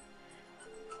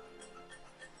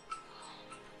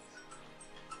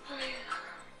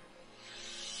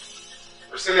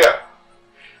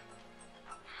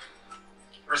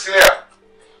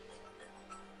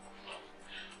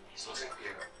 It's not in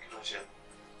here.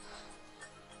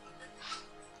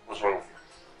 What's wrong with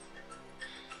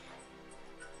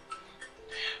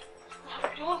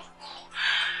you?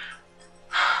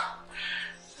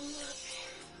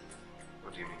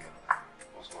 What do you mean?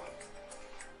 What's going on?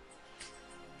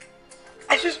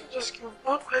 I just give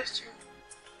one question.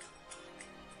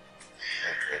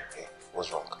 Hey, what's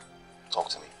wrong? Talk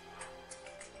to me.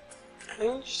 I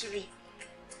want you to be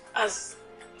as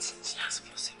sincere as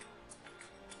possible.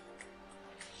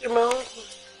 You're my uncle.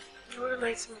 You wouldn't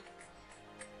lie to me.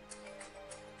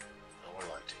 I won't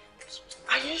lie to you.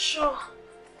 Are you sure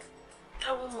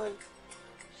that woman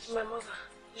is my mother?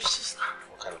 Your sister?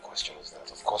 What kind of question is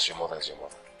that? Of course your mother is your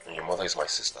mother. And your mother is my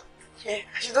sister. Yeah,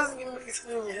 she doesn't give me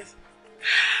listening yet.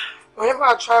 Whenever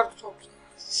I try to talk to her,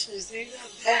 she's either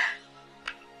there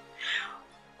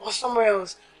or somewhere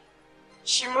else.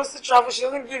 She mostly travels. She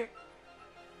doesn't even care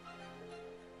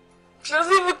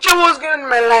what's going on in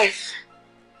my life.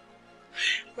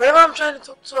 Whenever I'm trying to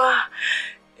talk to her,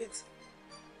 it's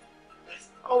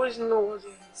always no what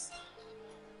it is.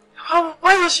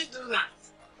 Why does she do that?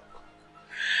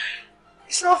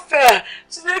 It's not fair.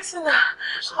 To the extent that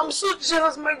I'm so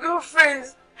jealous of my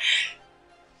girlfriends.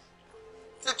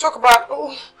 They talk about,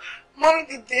 oh, mommy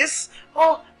did this,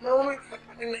 oh, my mommy did that,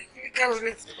 and you can't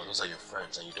relate. Yeah, but those are your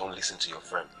friends and you don't listen to your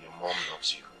friend. Your mom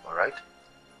loves you, alright?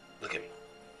 Look at me.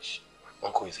 My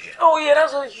uncle is here. Oh yeah,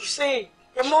 that's what you say.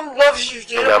 Your mom loves you.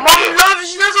 Your mom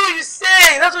loves you. That's what you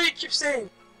say. That's what you keep saying.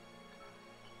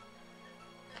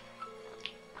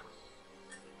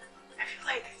 I feel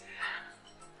like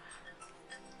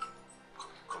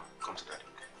Come to daddy.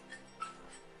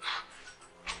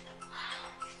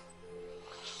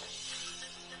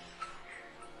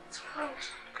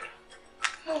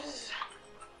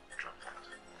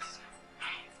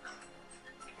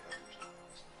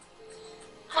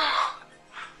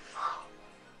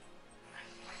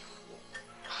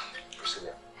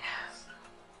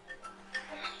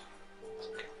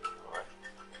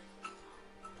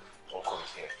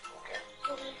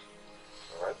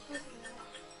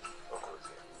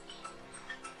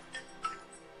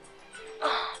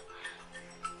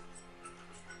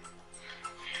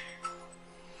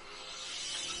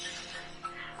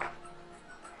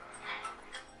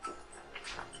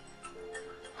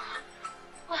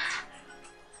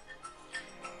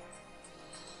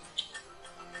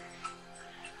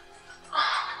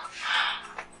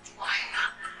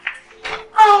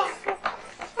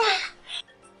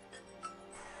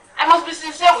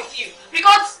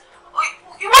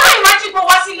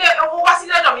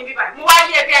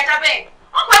 abeg.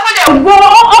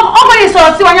 Ọkọ lè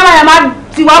sọ̀rọ̀ sí wa yamayama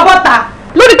tiwa bọ́ta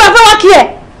lórí pé fẹ́ wá kí ẹ̀.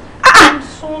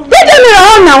 Jẹ́jẹ́ mi rẹ̀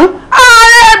hàn náà.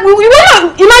 Ìwọ náà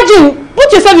imagine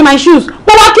put yourself in my shoes.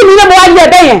 Mo wá kí mi lé mo wá yẹ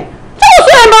ẹ̀bẹ̀ yẹn. That was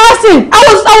so embarrassing.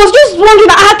 I was just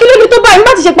wondering kí ló dé tó báyìí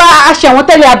nígbà tí ṣe pa aṣẹ àwọn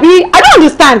tẹ́lẹ̀ àbí I don't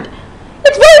understand.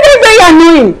 It's very very very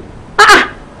annoying.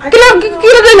 Kí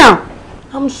ló dé now?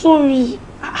 I'm sorry.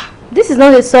 This is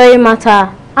not a sorry matter.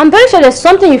 I'm very sure there's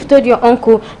something you've told your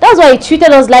uncle. That's why he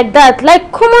treated us like that.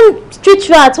 Like common street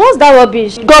rats. What's that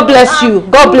rubbish? God bless you.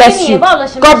 God bless you.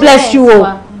 God bless you.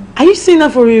 Are you saying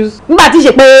that for real? Nígbà tí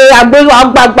ṣe pé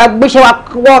agbéṣẹ́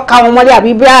wa ká wọn mọ́lé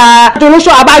àbí bí a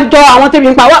donation àbájọ àwọn tẹ̀mí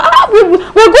ń pa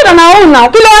we're good on our own now.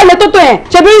 Kí ló wá lè tó tó yẹn?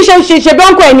 Ṣebí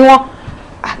uncle ẹ̀ ni wọ́n.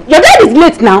 Your dad is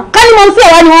late now. Can you mom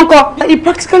say why you won't call? He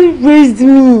practically raised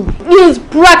me. He is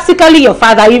practically your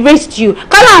father. He raised you.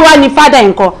 Can you why your father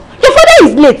and call? Your father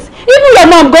is late. Even your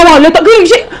mom go on later.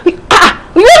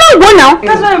 You don't go now.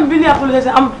 That's why I'm really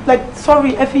apologizing. I'm like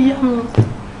sorry, Effie.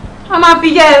 I'm happy.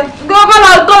 Yeah. Go for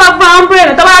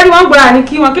umbrella. Tell me you want brand.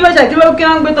 Kí ló ṣe kí ló ń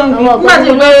gbé ton bí. Nígbà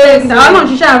tí pé àwọn náà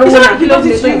ṣiṣẹ́ àrò wọn kí ló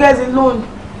ṣe you guys alone.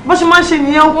 Bó ṣe máa ń ṣe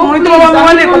nìyẹn ọkùnrin tó bá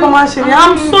wọlé kó tó máa ṣe nìyẹn.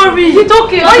 I'm sorry. It's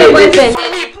okay. All you did is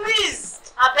Please.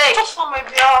 Abeg. Just for my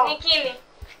behalf. Ní kí ni?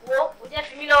 Wo, ó jẹ́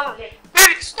fi mí lọ́rùn lẹ̀.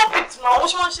 Baby, stop it now. Bó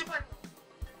ṣe máa ń ṣe báyìí.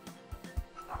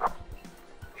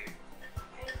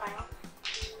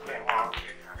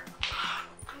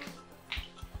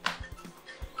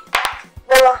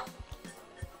 Bola,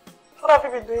 what have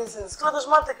you been doing since? Because this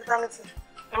man take eternity.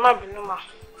 I'm not being normal.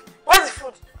 Where's the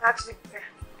food I actually prepare?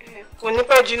 Kò ní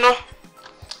pẹ́ jiná.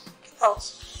 Out.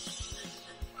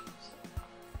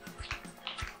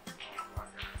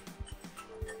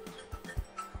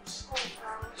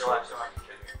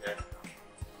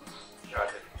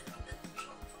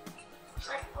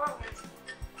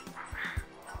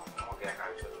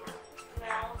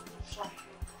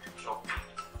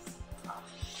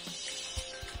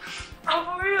 I'm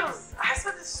for reals. I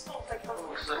said this stuff like that.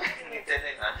 Oh,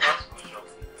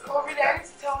 really? I need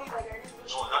to tell you like I need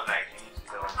to. No, not like you need to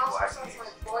tell me. I'm also my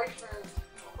boyfriend.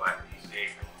 But you say,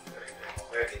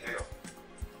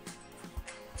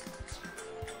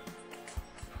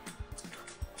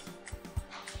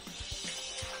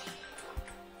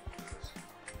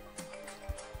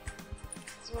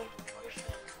 It's my boyfriend.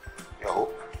 Yo,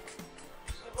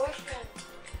 My boyfriend.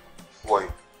 who are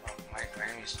you? My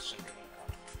name is Yetunde.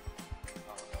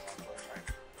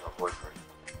 Your boyfriend.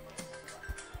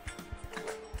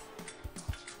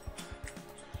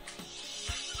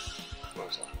 What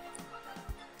is that?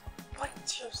 What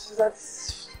is that?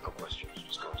 No questions,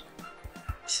 just go.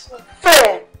 This is not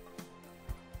fair.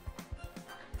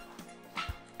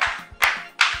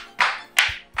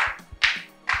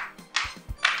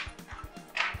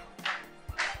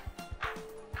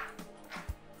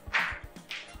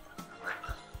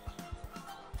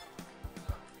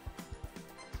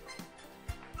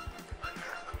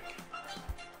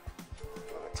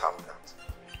 Top that.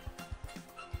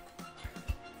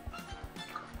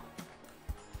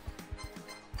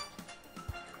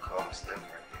 Come, stand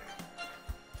right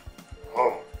here.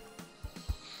 Home.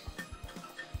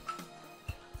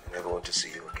 I never want to see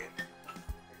you again.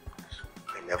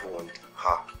 I never want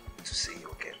her to see you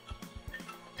again.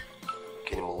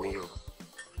 Can you move you?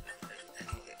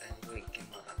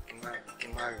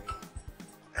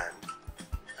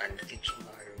 And get you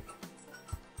married.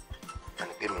 And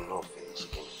give me no finish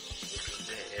again.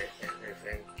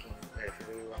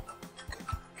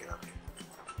 Get up here.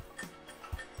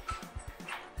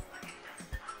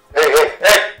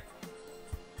 Hey!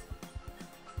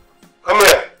 Come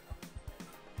here!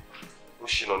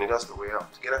 Pushing on it, that's the way out.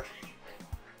 Get out.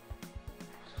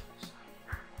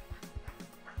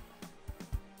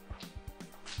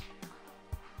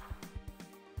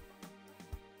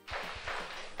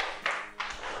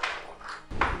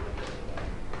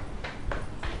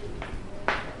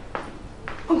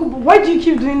 Uncle, but why do you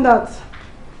keep doing that?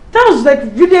 That was like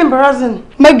really embarrassing.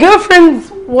 My girlfriend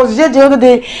was here the other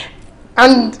day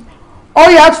and all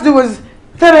you had to do was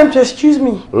tell them to excuse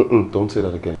me. Don't say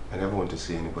that again. I never want to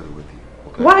see anybody with you.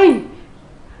 Okay? Why?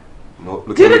 No,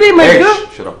 look The other day my girl...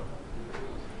 Shut up.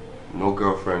 No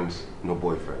girlfriends, no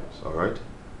boyfriends, alright?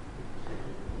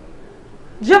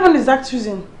 Do you have an exact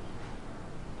reason?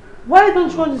 Why don't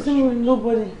you want to see me with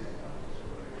nobody?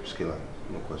 Skilla,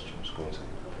 no questions. Go inside.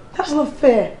 That's not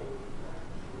fair.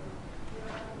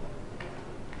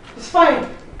 It's fine.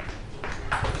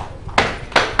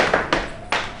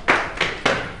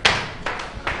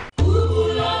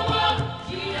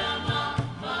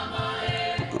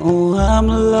 Oh, I'm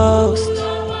lost.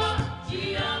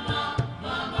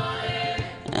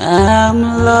 I'm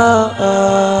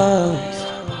lost,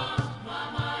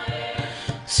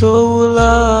 so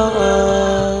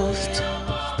lost,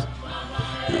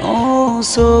 oh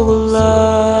so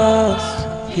lost,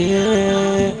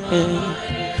 yeah,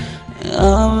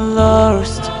 I'm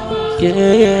lost,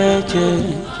 yeah,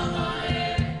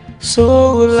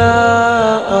 so lost,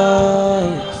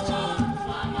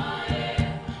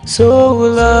 so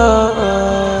lost,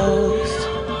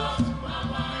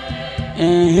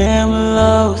 and I'm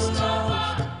lost,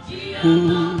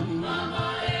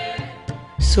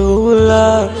 so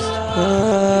lost,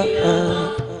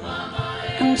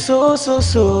 I'm so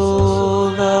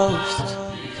lost.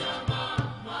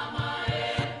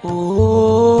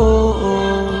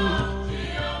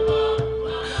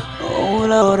 Oh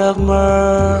Lord of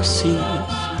mercy,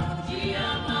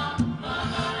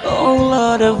 oh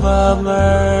Lord of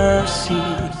mercy.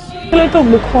 Let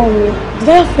me call me. Did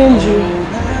I offend you?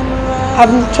 I've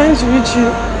been trying to reach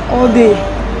you all day.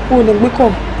 Oh, the wake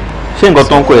up. She ain't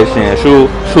got on question.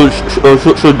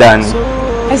 Show Danny.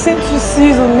 I sent you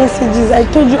series of messages. I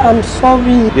told you I'm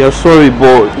sorry. You're sorry,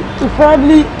 but you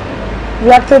probably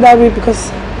reacted that way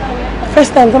because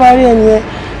first time somebody in here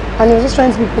and he was just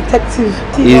trying to be protective.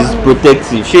 He's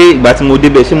protective. She but mo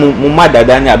debe she mo mad at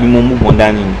Danny abi mo move on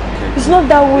Danny. It's not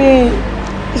that way.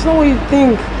 It's not what you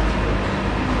think.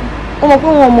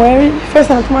 First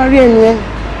time somebody in here.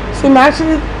 So I'm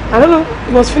actually, I don't know,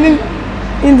 he was feeling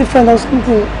indifferent or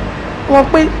something.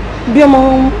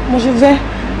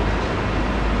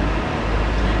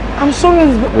 I'm sorry.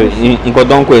 Nǹkan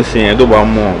tó ń kọ ẹ̀sìn yẹn tó bá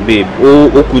mọ̀ babe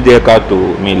ó kú díẹ̀ káàtó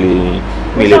mi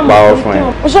lè pa ọ́ fún ẹ.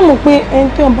 Ó ṣàmọ̀ pé ẹni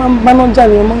tí wọ́n bá ń báná jà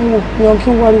lè máa ń wò ní ọ̀kí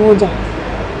ń wáríwó jà.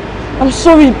 I'm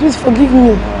sorry, please forgive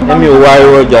me. Èmi ò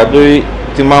wáríwó jà torí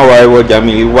tí máa wáríwó jà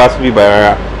mi wá síbí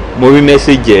bàrà mo rí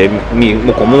mẹ́sẹ̀jì ẹ̀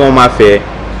mo kàn mọ́ wọn máa fẹ́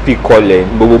píkọlẹ̀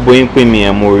gbogbo yín pè mí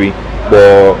ẹ̀ mo rí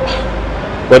but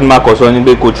what ma kọ sọ ni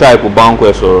pé kò try kò bá uncle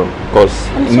ẹ sọ̀rọ̀ because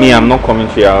me I'm not coming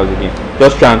to your house again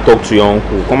just try and talk to your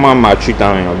uncle come on ma treat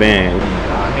àwọn èèyàn bẹ́ẹ̀.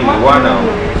 mi lè wá náà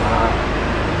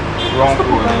wrong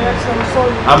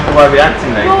phone I'm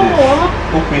overreacting like this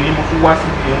ó pè ní mo fi wá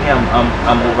síbi ó ní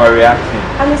I'm overreacting.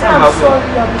 And I'm sorry,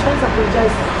 I've been trying to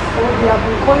apologize for what they have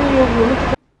been calling you.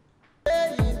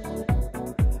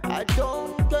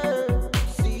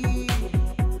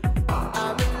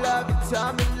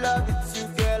 I'm in love with you,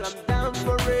 girl, I'm down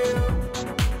for real.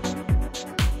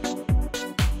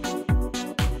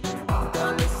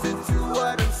 Don't listen to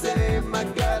what I'm saying, my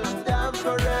girl, I'm down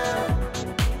for real.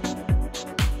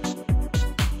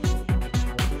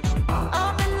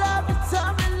 I'm in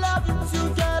love with you,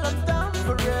 girl, I'm down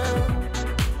for real.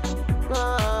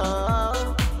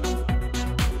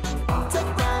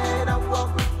 Take my hand and walk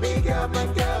with me, girl, my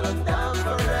girl, I'm down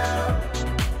for real.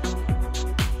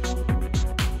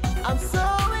 I'm so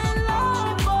in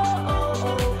love,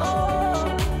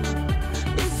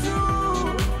 it's you,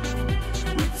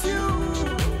 with you.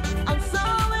 I'm so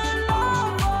in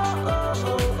love,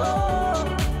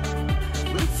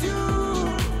 with you.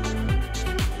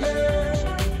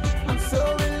 Yeah, I'm so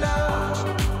in love,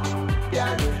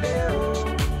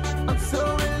 I'm so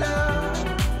in love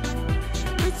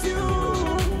with you.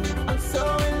 I'm so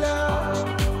in love,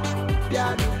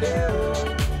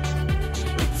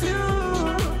 with you.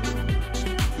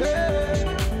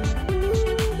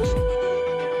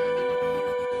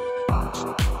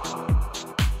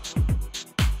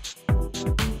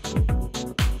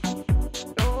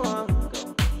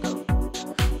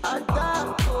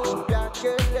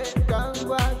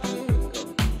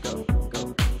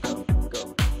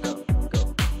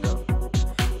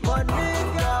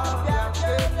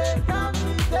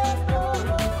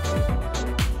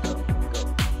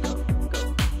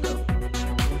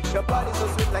 Your body so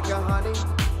sweet like a honey.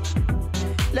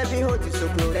 Let me hold you so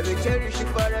close. Let me cherish you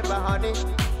forever, honey.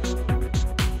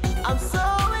 I'm so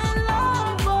in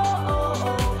love,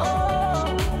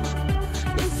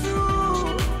 it's you,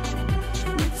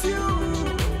 with you.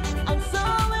 I'm so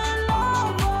in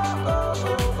love,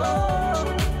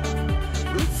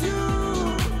 with you.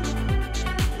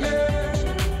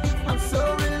 Yeah, I'm so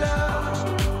in love,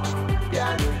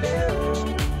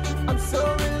 I'm so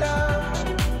in love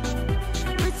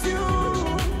with you.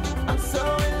 I'm so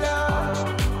in love,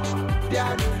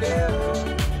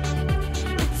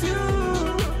 with you.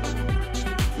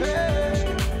 Yeah.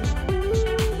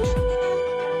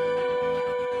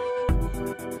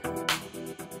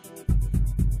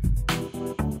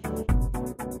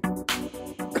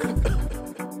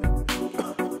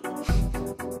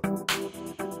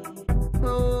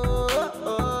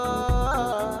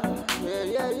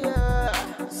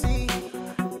 See,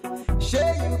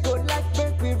 share you go like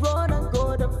make we run and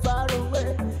go the far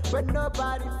away when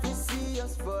nobody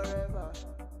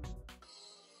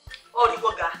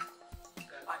Origoga.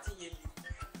 Party yẹn le.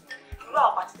 Irú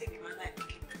àwọn party tèmi máa ń láì pé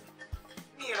kí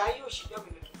mi ìráyè òṣìṣẹ́ mi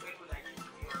lè tún fẹ́ lò láyé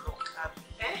ìlú ọ̀rọ̀.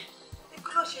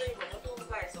 Kí ló ṣe ìgbọ̀nà tó ń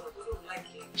bá ẹ sọ̀rọ̀ tó lóun láì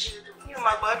kí ẹ? Mi ò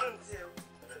máa gbádùn tí ẹ o.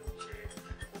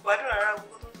 Kò gbádùn rárá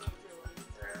gbogbo tó ń sọ ìjẹ́ wọn.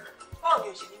 Báwo ni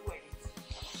o ṣe ní wẹ̀ ní?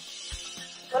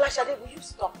 Fọláṣadé, will you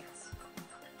stop it?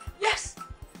 Yes.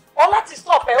 Ọlá ti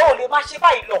stop ẹ, o lè máa ṣe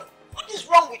báyìí lọ. What is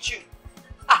wrong with you?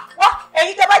 Wá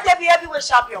ẹ̀yin tẹ́ bá jẹ́ bí heavyweight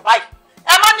champion báyìí.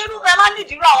 Ẹ má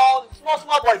nídìí irú àwọn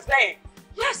small boys bẹ́ẹ̀.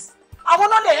 Yes. Àwọn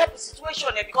náà lè help the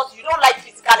situation because you don't like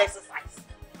physical exercise.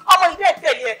 Ọmọ ìdí ẹ̀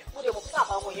tẹ̀lé ẹ, mo dẹ̀ mọ̀ fún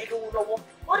àwọn ọmọ yẹn lówó lọ́wọ́.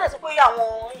 Ó dẹ̀ sọ pé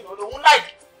àwọn lòun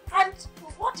like. And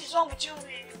what is wrong with you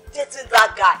dating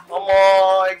that guy? Ọmọ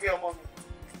ẹgbẹ́ ọmọ mi.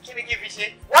 Kí ni kí n fi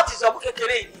ṣe? What is ọmọ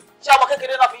kékeré yìí? Ṣé ọmọ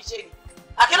kékeré náà fi ń ṣe ni?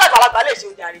 Àkílẹ̀ àgbàlagbà lè ṣe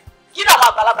ojàre. Kí ni àwọn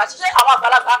àgbàlagbà ṣiṣẹ́ àwọn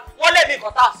àgbàlagbà wọ́n lè mí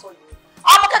nǹkan tá a sọ yìí.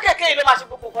 Ọmọ kékeré yìí ló máa ṣe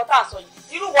gbogbo nǹkan tá a sọ yìí.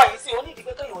 Irú wọ̀ yìí sí onídìí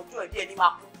pé kéèyàn ojú ẹ̀ bí ẹni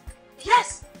máa kú.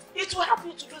 Yes, it will help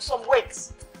you to do some weight.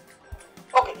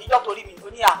 Okay, ìjọ torí mi, o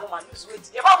ní àwọn máa lose weight.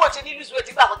 Ẹ bá wọ́n ṣe ní lose weight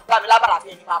nígbà tó ti gbá mi lábàrà bí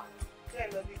ẹni máa kú.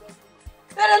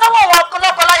 Bẹ́ẹ̀ni lọ́wọ́ wọn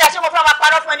kọ́lọ́kọ́lá ṣé mo fẹ́ máa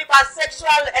parọ́ fún ẹ nípa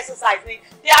sexual exercise ni.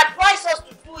 They advise us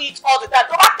to do it all the time.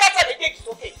 Tó bá tẹ́tẹ̀ méjèèjì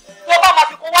sókè, tó bá máa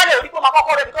fi kó wálé orí kó máa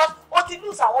kọ́kọ́ rẹ̀ because ó ti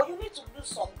lose àwọn you need to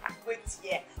lose some weight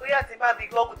here. Bóyá ti bá bí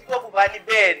gọ́ọ̀gù tí gọ́ọ̀gù bá ní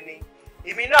bẹ́ẹ̀ ni,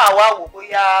 èmi náà wá wò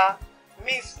bóyá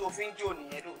miss tó fi ń jò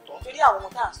nìyẹn lóòótọ́. Torí àwọn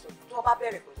ohun tá à ń sọ tó bá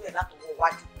bẹ̀rẹ̀ pẹ̀lú ẹ̀ látọwọ́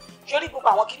wájú. Torí gbogbo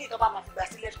àwọn kíní tó bá máa fi gbà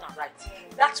sí left and right.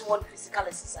 That's one physical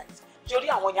exercise. Torí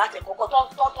àwọn yẹn àtẹ̀kọ́kọ́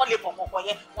tó lè pọ̀npọ̀npọ̀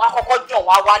yẹn, wọ́n á kọ́kọ́ jọ̀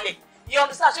wọ́n á wálẹ̀. You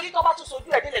understand? Sori tó bá tún sojú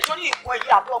ẹ̀ délẹ̀ sórí ìkún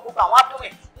ẹ̀yìn àbúrò gbogbo àwọn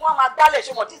abdomen wọ́n á máa gbálẹ̀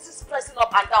ṣe mọ̀ this is pressing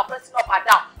up and down wọ́n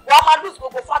á máa lose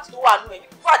gbogbo fat tó wà nù ẹ̀yìn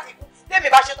fat ikú tèmi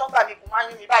bá ṣe tán gbà mí kù máa ń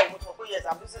yún mi báyìí mo ti mọ̀ pé yes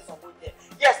I'm losing some weight there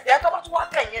yes then tó bá tún wá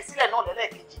kẹ̀yìn ẹ̀ sílẹ̀ náà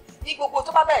lẹ́lẹ́kejì ní gbogbo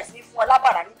tó bá bẹ̀rẹ̀ sí ní fún ọ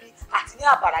lábàrá níbí àti ní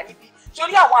àbàrá níbí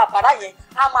sórí àwọn àbàrá yẹn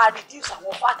á máa reduce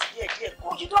àwọn fat díẹ̀díẹ̀ kó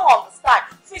you don't understand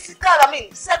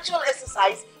sexual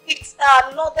exercise it's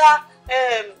another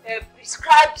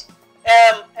prescribed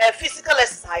physical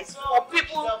exercise for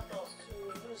people to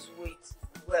lose weight.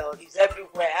 Well, it's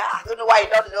everywhere. I don't know why you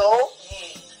don't know.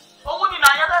 Owó nínú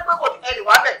ayáda pé kò ẹlì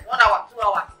wá bẹ̀ 1 hour 2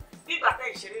 hours. Bí ìgbà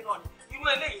tẹ́ ìṣeré náà ni irú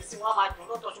eléyìí sì wọ́n máa dùn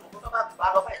lọ́tọ̀ ṣùgbọ́n tó bá gbà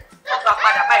lọ báyìí wọ́n gbà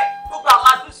padà báyìí gbogbo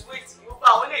àwọn lose weight gbogbo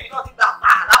àwọn eléyìí náà ti gbà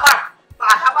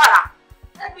pàdábàrà.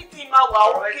 Everything máa wà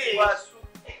okay.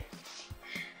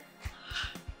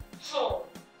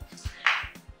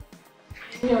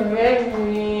 Mi ọ̀rẹ́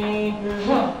mi.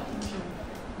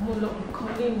 Mo lọ nǹkan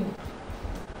lẹ́nu.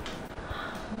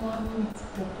 Wọ́n á mú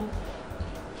ìtìpọ̀pọ̀.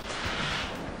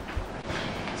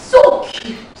 So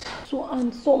cute, so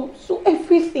handsome, so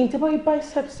everything. Tẹ́ bá rí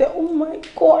biceps say, oh my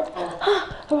God.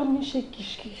 Ara mi ṣe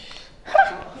kìṣkìṣ.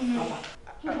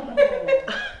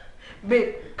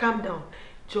 Babe, calm down.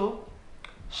 Jọ,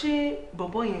 ṣé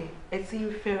bọ̀bọ̀ yẹn ẹ ti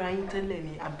ń fẹ́ra yín tẹ́lẹ̀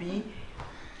ni àbí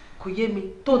kò yé mi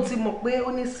tó ti mọ̀ pé ó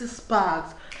ní 6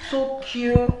 packs so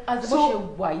cute. As bó ṣe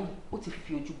wà yìí ó ti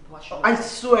fi ojú bu aṣọ. I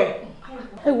swear.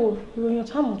 Ẹ wo ìròyìn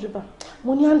ọ̀tá àmójúbà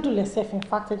mo ní handle ẹsẹ̀ in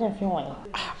fact ẹ jẹ́ fi wọ̀nyí.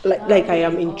 Like I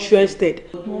am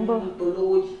interested. Mo ń bọ̀.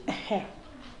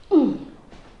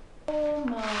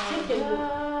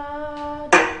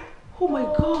 Oh my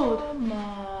God. Oh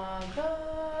my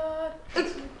God.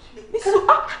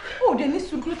 Oh, they need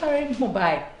to go to a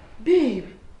mobile. Babe.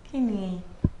 Kini.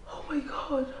 Oh my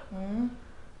God.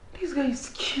 This guy is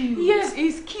cute. Yes,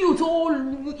 he's cute. All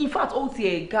in fact, all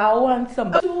the girl and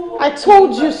somebody. I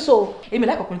told you so. Èmi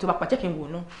like ọkùnrin tó bá pa check in wo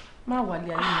no. Má wà lé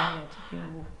ayé na yan check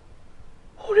in wo.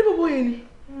 Oh, rí bọ̀bọ̀ yẹn ni.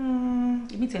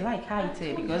 Èmi tẹ like height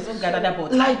because ó ga dada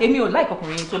but like èmi ò like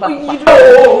ọkùnrin tó bá pa.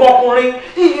 Oh, ọkùnrin.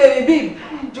 Babe,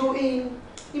 jo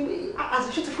as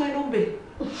a shoot for a number.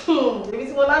 Èmi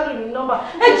tí mo ládùn ní number.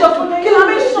 Ẹ jọ fún mi. Kí la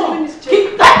mi sọ?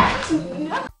 Keep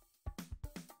that.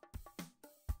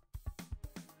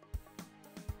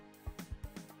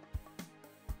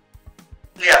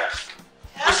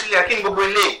 Cecilia, kí ni gbogbo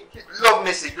ilé love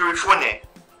message lórí fóònù ẹ?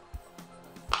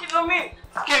 Kí ló mean?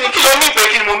 Kí ló mean pé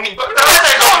kí ni mo mean? But the last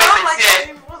time love message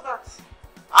here. What's that?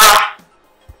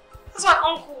 That's my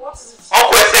uncle. What is it?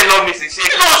 Uncle ẹ send love message here.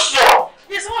 Kí ló sọ?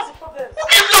 Yes, what's the problem?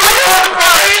 Okay, so what's the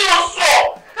problem? Kí ló sọ?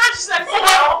 Can't you send me?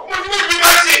 Mo ní bí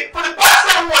wọ́n ṣe for the past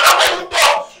 7 months I want to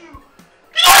talk to you.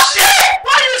 Kí ló ṣe?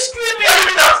 Why are you screaming? Why are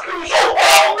you not screaming so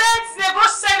hard? They go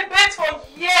celebrate for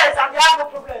years and they have no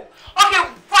problem. Okay,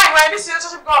 fine. We're in this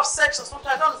relationship because of sex or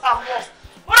something. I don't understand more.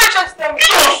 What are you trying to tell me? You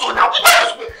don't know now.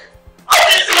 How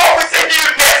do you always send you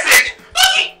a message? Do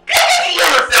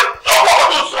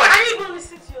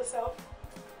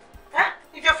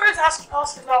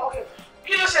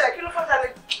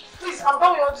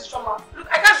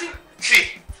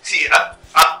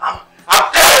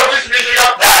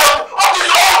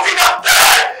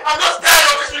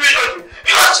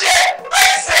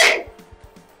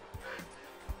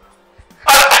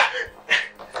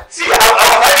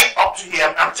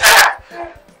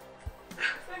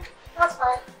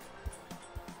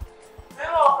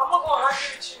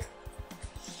with you.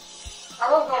 I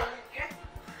won't go with you, okay?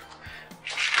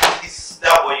 Is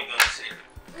that what you're going to say?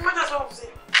 What does what I'm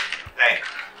saying? Like,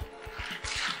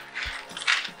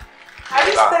 at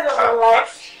this stage of my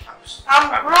life, I'm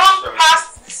grown past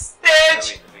the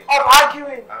stage of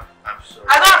arguing. I'm sorry.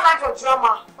 I don't have time for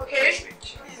drama, okay?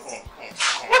 Please.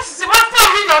 What is it? What's that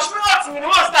mean? Show me what to me.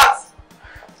 What's that?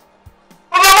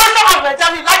 Oh, my what's up,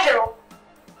 Nigeria? You like it, all?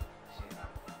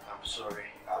 I'm sorry.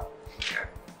 I'll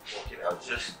work it out.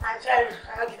 Just. Nigeria,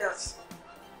 I like it out.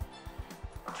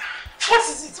 What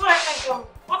is it? Why can't you?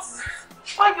 What is it?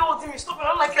 Why are you holding me? Stop it.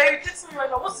 I'm like, you're irritating me right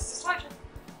now. What is this? Why can't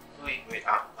Wait,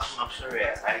 I'm sorry. I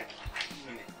didn't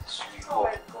mean it this way. Oh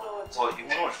my God. But you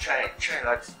want to try that.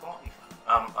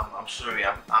 I'm sorry.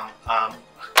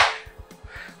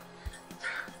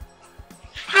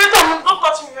 Please don't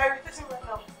touch me. You're irritating me right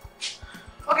now.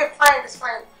 Okay, fine. It's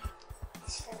fine.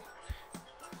 It's fine.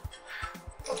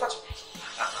 Don't touch me.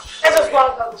 Let's just go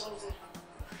hang out or something.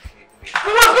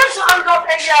 We were going to hang out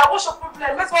earlier. What's your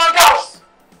problem? Let's go hang out.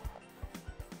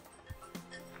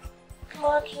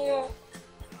 Mark here.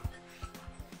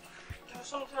 There's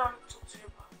something I want to talk to you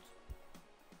about.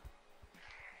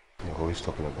 You're always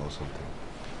talking about something.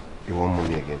 You want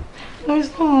money again? No, it's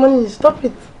not money. Stop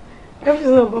it.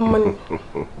 Everything's about money.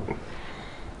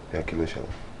 Yeah, Kilusha.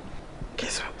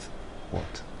 Guess what?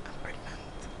 What? I'm pregnant.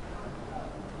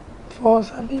 For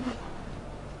us, a baby.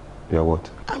 Yeah, what?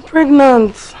 I'm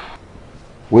pregnant.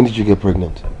 When did you get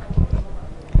pregnant?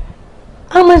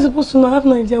 How am I supposed to know? I have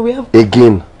no idea. We have...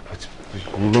 Again. But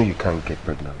you know you can't get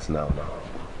pregnant now.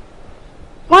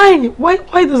 Why?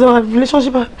 Why does our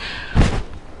relationship have...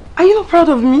 Are you not proud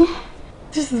of me?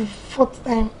 This is the 4th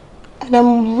time. And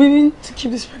I'm willing to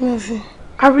keep this pregnancy.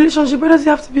 Our relationship, why does it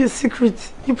have to be a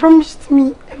secret? You promised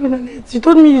me heaven and earth. You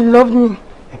told me you loved me.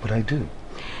 Yeah, but I do.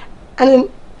 And then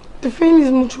the feeling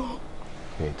is mutual.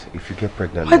 Wait, if you get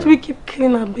pregnant Why do we keep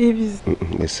killing our babies?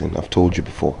 Listen, I've told you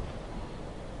before.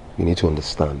 You need to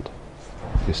understand.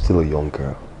 You're still a young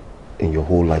girl. And your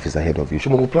whole life is ahead of you.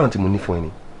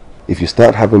 If you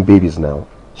start having babies now,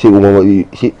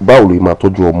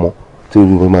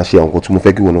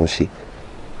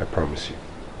 I promise you.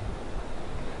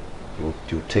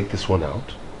 You'll take this one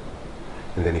out,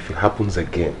 and then if it happens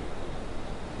again,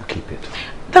 you keep it.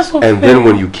 That's not and fair. then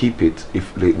when you keep it,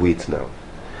 wait now.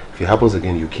 If it happens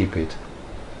again, you keep it,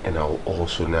 and I'll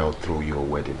also now throw you a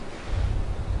wedding.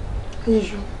 Are you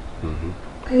sure?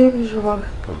 Are you really sure about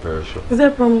that? I'm very sure. Is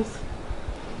that a promise?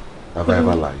 Have I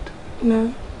ever lied?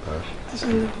 No. Huh? That's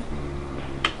not it.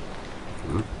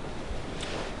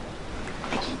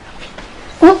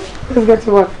 Let's get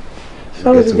to work.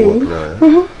 Shall we be?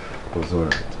 It was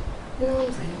alright. You know what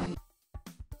I'm saying?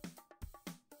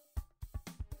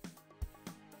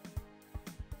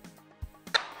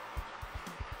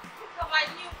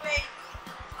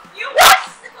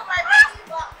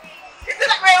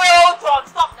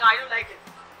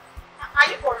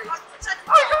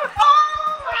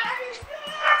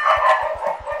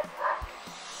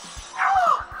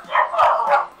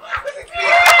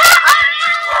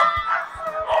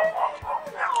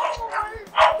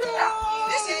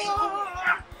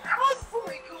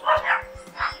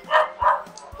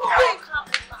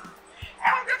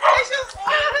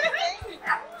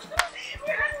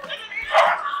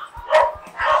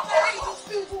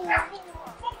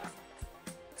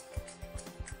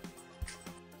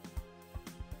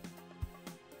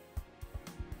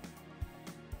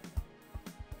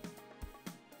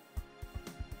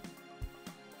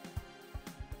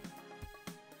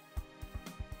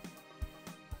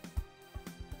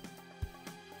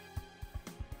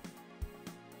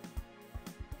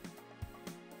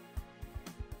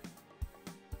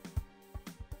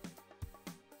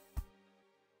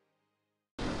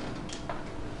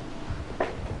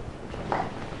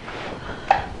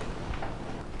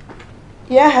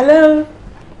 Yeah, hello.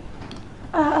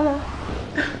 Hello.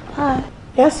 Hi.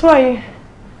 Yes, who are you?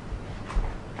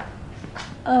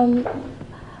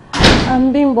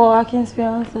 I'm Bimbo, Akin's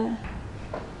fiance.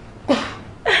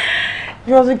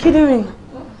 You wasn't kidding me.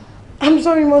 I'm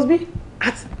sorry, you must be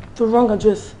at the wrong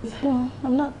address. No,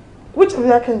 I'm not. Which of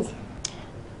the Akins?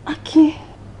 Aki.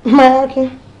 My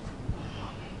Aki.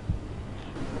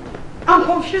 I'm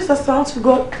confused as to how to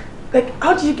go. Like,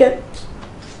 how did you get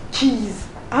keys?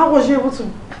 How was you able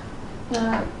to?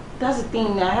 That's the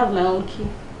thing, I have my own key.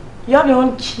 You have your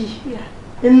own key? Yeah.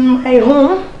 In my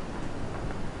home?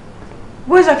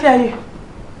 Where exactly are you?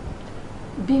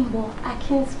 Bimbo,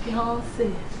 Akin's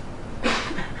fiance.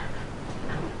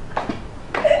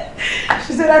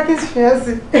 She said Akin's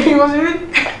fiance. He was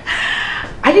really...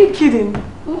 Are you kidding?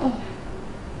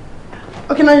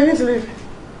 Okay, now you need to leave.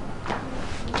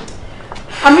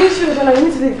 I'm in you, Jonah. You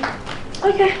need to leave.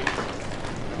 Okay.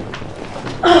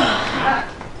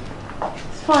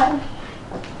 It's fine.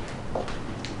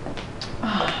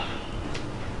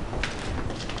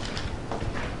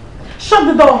 Shut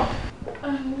the door.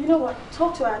 You know what?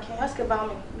 Talk to her. Can you ask about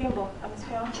me? Bimbo, I'm his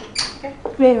fiancé. Okay?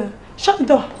 Baby, shut the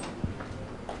door.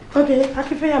 Okay, I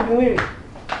can feel I'm weary.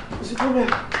 What's the problem?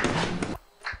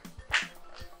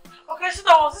 Okay, so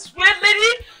there was this weird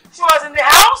lady. She was in the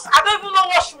house. I don't even know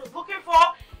what she was looking for.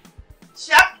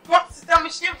 She had got to tell me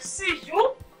she came to see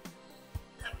you.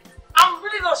 I'm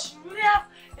really lost. She really have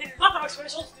a lot of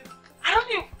explanations to do. I don't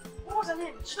know. What was her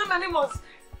name? She told me her name was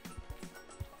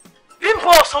Bimbo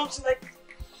or something like.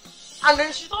 And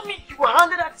then she told me you were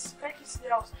handed at this Becky's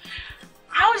house.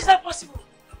 How is that possible?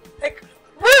 Like,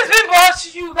 who is Bimbo to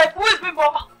you? Like, who is Bimbo?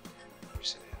 You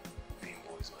said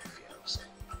Bimbo is my fiancé.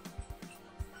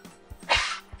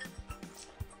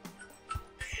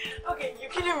 Okay, you're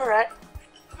kidding me, right?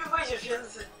 Bimbo is your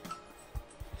fiancé.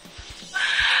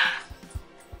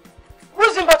 Who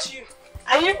is Bimbo to you?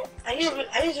 Are you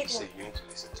joking? See, you need to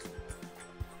listen to me.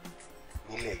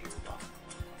 Nile Yoruba.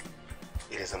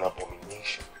 It is an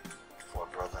abomination for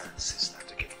a brother and sister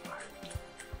to get married.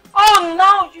 Oh,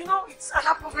 now you know it's an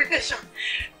abomination.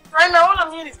 Right now, all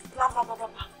I'm hearing is blah blah blah blah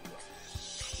blah.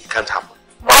 It can't happen.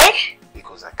 Why?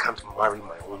 Because I can't marry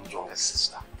my own younger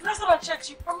sister. Last time I checked,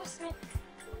 you promised me.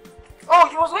 Oh,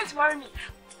 you was going to marry me.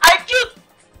 I killed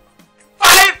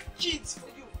 5 kids for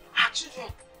you, our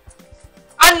children.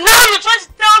 And now you're trying to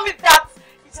tell me that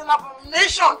it's an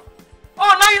abomination.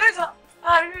 Oh, now you know it's a...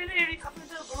 really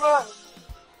capital run.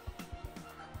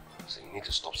 So you need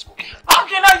to stop smoking.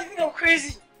 Okay, now you think I'm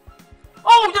crazy.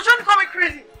 Oh, you're trying to call me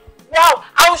crazy. Wow,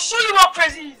 I'll show you what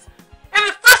crazy is. In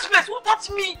the first place, who taught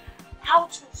me how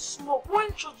to smoke? Who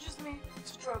introduced me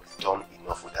to drugs? Done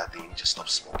enough with that thing. Just stop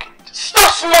smoking it.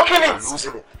 Stop smoking it! I'm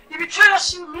losing it. If you try that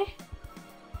shit with me,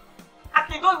 I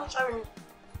can don't even try with me.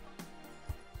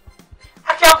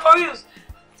 I can for you.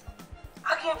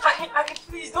 I can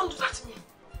please don't do that to me.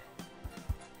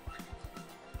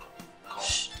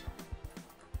 Shh.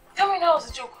 Tell me that was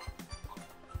a joke.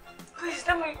 Please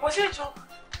tell me, was it a joke?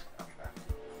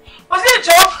 Was it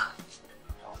a joke?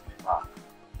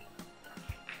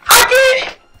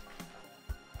 Aki!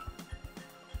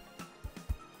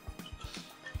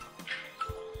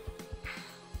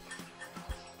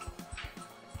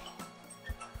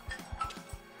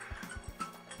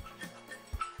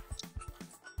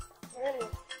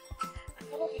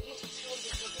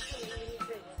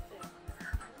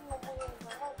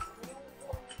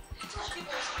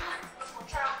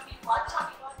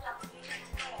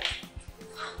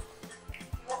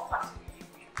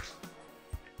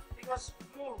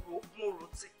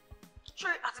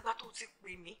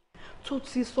 tó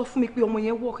ti sọ fún mi pé ọmọ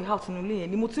yẹn work out nínú ilé yẹn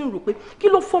ni mo ti ń rò pé kí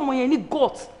ló fọmọ yẹn ní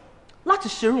gut láti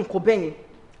ṣerú nǹkan bẹ́ẹ̀ yẹn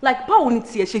like báwo ni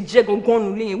tiẹ̀ ṣe jẹ́ gangan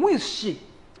nínú ilé yẹn who is she.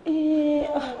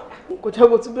 kò jẹ́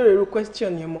bó tún béèrè irú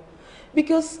question yẹn mọ́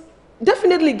because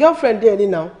definitely girlfriend there ni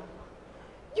now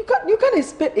you can't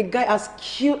expect a guy as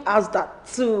cute as that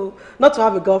to not to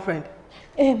have a girlfriend.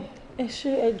 Ẹ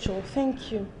ṣé ẹ jọ̀ọ́,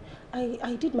 thank you.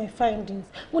 I did my findings.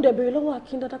 Mo dẹ̀ béèrè lọ́wọ́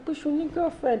Akin dada pé ṣo ní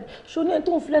girlfriend, ṣo ní ẹni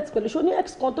tó ń flirt pẹ̀lú, ṣo ní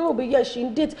ex kan tó rò bí yẹ ṣe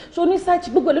ń date, ṣo ní side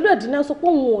chick gbogbo ẹlẹ́dẹ̀ dínà sọ pé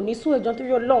òun ò ní sún ẹjọ́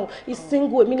torí Ọlọ́run is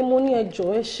single èmi ni mo ní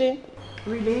ẹjọ́ ẹ ṣé.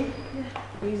 Really?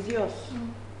 Yeah. Is yours?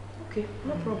 Okay,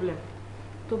 no problem.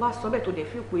 Tó bá sọ bẹ́ẹ̀ tó dẹ̀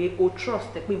feel pé o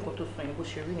trust ẹ pé nǹkan tó sọ yẹn bó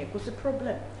ṣe rí ni kò sí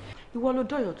problem. Ìwọ ló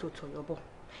dọ̀yọ̀ tó tọ̀yọ̀ bọ̀.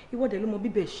 Ìwọ dẹ̀ ló mọ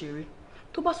bíbẹ̀ ṣe rí.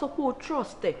 Tó bá sọ pé o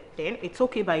trust ẹ, then it's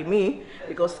okay by me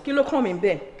because kí ló kàn mí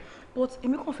bẹ́ẹ̀. But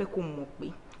èmi kàn fẹ́ kó mọ̀ pé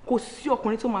kò sí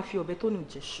ọkùnrin tó máa fi ọ̀bẹ tó ní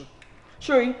ìjẹ̀ṣu.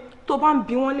 Sori tó bá ń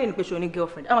bi wọ́n lé ní pé ṣe o ní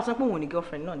girlfriend a máa sọ pé òun ò ní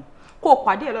girlfriend náà ni kó o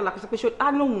pàdé ẹ̀ lọ́la kó sọ pé ṣe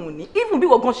á lóun ò ní even bí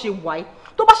wọ́n gan ṣe wáyé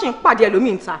tó bá ṣe ń pàdé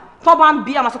ẹlòmíì ta tó bá ń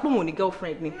bi a máa sọ pé òun ò ní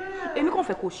girlfriend ni èmi kàn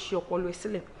fẹ́ kó ṣe ọpọlọ ẹ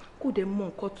sílẹ̀ kó dẹ̀ mọ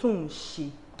nǹkan tó ń ṣe.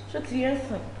 Ṣé ti yẹn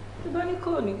sìn tó bá ní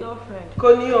kò ní girlfriend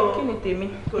kò ní o kí ni tèmi.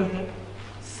 kò ní.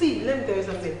 See, let me tell you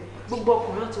something gbogbo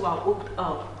ọkùnrin ti wà hooked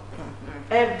up.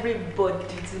 Everybody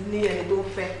ti ní ẹni tó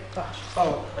fẹ́.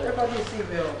 Everybody see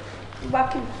well.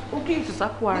 Okay, to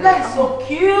Sakura. The guy is so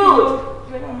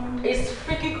cute. It's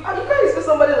freaking. You can't see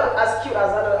somebody like as cute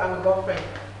as that and girlfriend.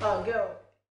 Oh, girl.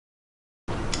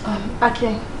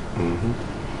 Akin,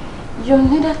 you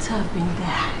needed to have been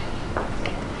there.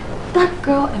 That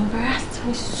girl embarrassed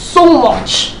me so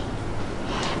much.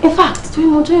 In fact, if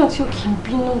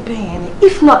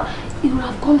not, it would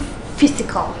have gone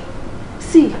physical.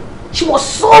 See, she was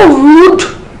so rude.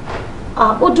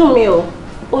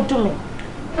 Odumi.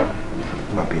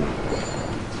 Mabini.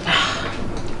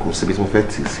 Kò síbi tí mo fẹ́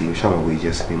tì sí, ó ṣàmọ̀ wí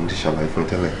jẹ́ sí mi, mo ti ṣàlàyé fún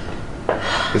tẹ́lẹ̀.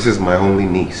 This is my only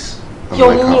niece. I'm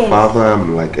like her father,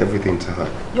 I'm like everything to her.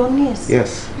 Your niece?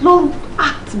 Yes. Don't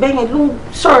act, Ben, don't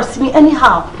sorry me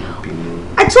anyhow.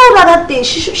 I told her that day,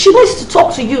 she needs to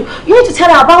talk to you. You need to tell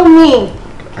her about me.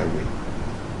 I will.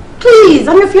 Please,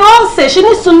 I'm your fiance. She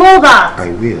needs to know that.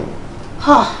 I will.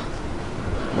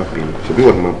 She'll be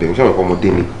working my baby. She'll be working my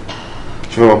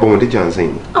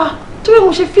She'll do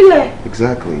you she feel it?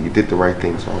 Exactly. You did the right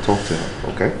thing, so I'll talk to her,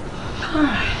 okay?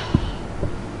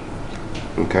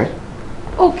 Okay?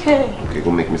 Okay. Okay,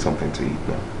 go make me something to eat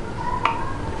now.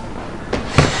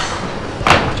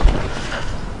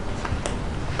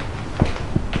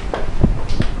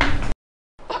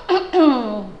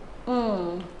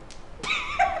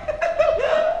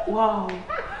 Wow.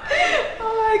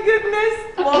 Oh my goodness.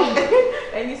 Mom,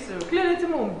 any sir, clearly to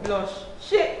mom blush.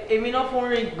 Shit, èmi náà phone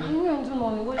ring. I'm doing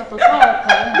money. What you talking about?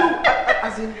 No,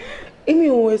 as in, èmi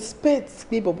ò expect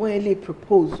pé bọ̀bọ́ yẹn lè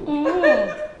propose.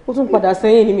 Ó tún padà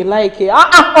sẹ́yìn ni mi like.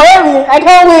 Ọ̀rẹ́ mi, I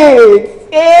can't wait.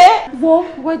 Wo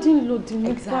wedding loading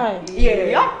next time.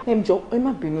 Yeah. Jọ̀ọ́, ẹ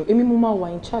má bínú. Èmi mo máa wà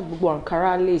in charge gbogbo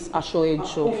Ankara lace, aṣọ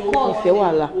ẹ̀jọ̀. Ìfẹ́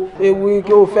wàhálà. Ewu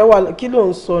ò fẹ́ wàhálà. Kí ló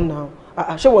ń sọ now?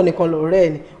 Ṣé wọ́n nìkan lọ̀rẹ́ ẹ̀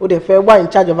ni ó dẹ̀ fẹ́ wá in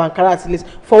charge of Ankara àti lace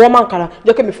fọwọ́ mọ́ Ankara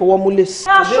jẹ́ kí mi fọwọ́ mú lace.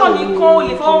 Aṣọ nìkan ò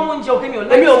lè fọwọ́ mú oúnjẹ òkè mi ò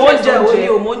lẹ́yìn oúnjẹ òní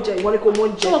ò mọ oúnjẹ ìwọ ni kò mọ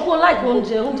oúnjẹ. Ṣé o like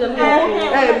oúnjẹ lóko.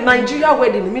 Nigeria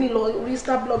wedding mi ń lọ orí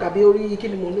Instablog àbí orí kí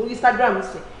ni mo ní orí Instagram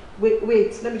sí.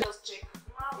 Wait, let me just check.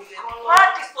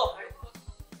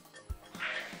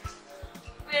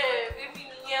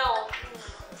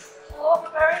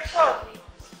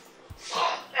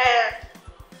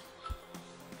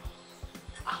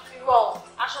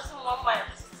 Aṣọ tí mo máa ń bá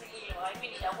yàtọ̀ sí ti yìí I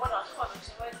mean ìyàwó náà tó kọ̀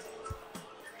ṣe wẹ́ẹ̀dì.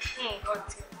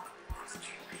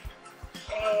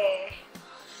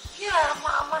 Yeah,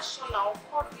 I'm sure now.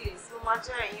 Cordless, no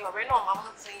matter you already know I'm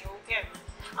not saying you again.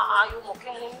 You mọ̀ kí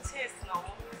mo ní taste now.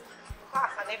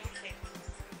 Class and everything.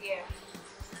 Yeah.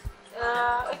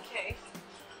 Okay.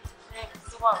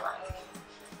 So what right?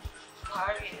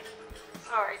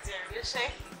 Alright, dear. You say?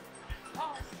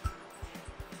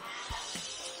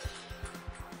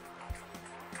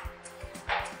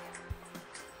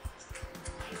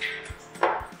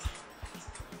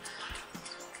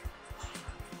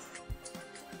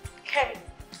 Kevin,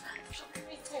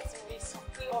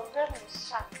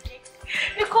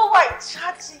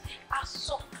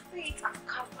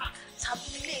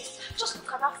 just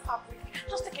look at that fabric.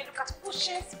 Just take a look at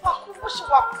pushing sparkle, pushing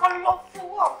what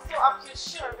colorful. I'm so happy,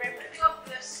 sure, Remy. God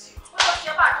bless you. What was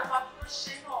your bag of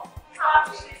pushing? No,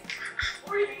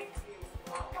 really? So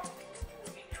colorful.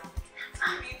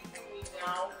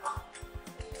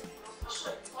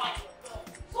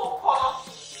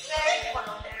 Very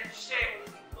colorful.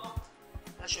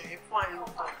 Aṣọ yìí fine.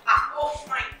 Ó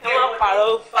fine. Ẹ wá pààrọ̀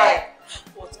ó fine.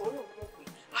 But ó lò wọ́n pé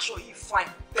aṣọ yìí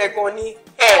fine. Tẹ̀gàn ni.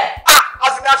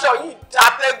 Àti aṣọ yìí dá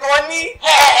tẹ̀gàn ni.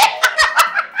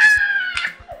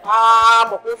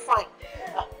 Mọ̀ pé fine.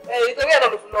 Nítorí ẹ̀rọ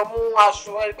ló fi lọ mú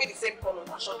aṣọ ẹ̀ pé the same colour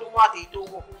aṣọ tó wà dé tó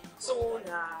wọ̀. So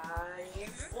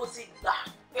nice. Ó ti gbà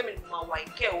pé mi máa wà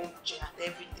ìkẹ́ oúnjẹ and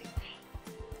everything.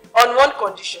 On one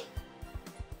condition.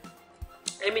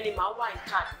 Èmi ni màá wà in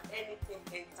charge anything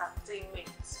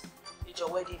entertainment ìjọ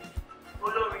wedding mi.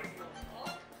 Olórin mi ò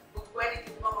gbogbo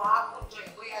anything wọ́n máa fún jọ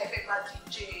ìgbóyà ẹgbẹ́ gba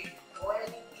DJ or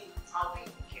anything àwọn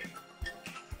ìkẹ́.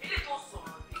 Ilé tó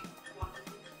sọ̀rọ̀ bí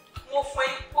mo fún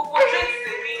ẹ gbogbo drinks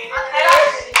mi.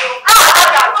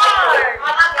 Alága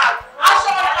aṣọ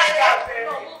alága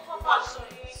bẹ̀rẹ̀.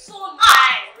 So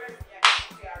nice.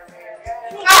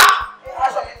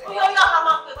 Oyè oyè àká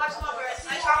máa pè bá ṣe máa bẹ̀rẹ̀ sí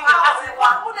í ṣe àti wà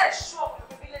ó lè ṣọ́ọ̀bù.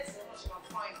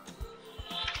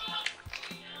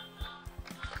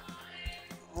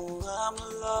 Oh, I'm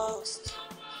lost.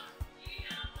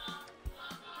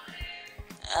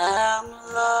 I'm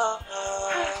lost.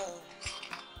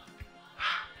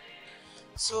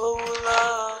 So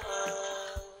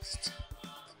lost.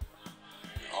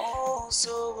 Oh,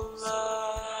 so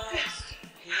lost.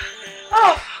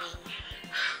 Yeah.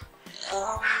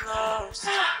 I'm lost.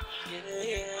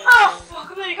 Yeah. Oh, fuck,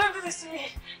 no, you can't do this to me.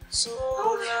 So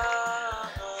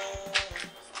lost.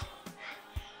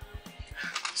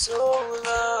 So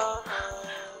lost.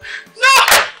 No!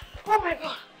 Oh my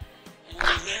god.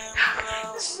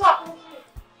 This is not moving.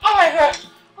 Oh my god.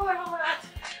 Oh my god, my God.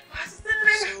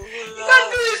 You can't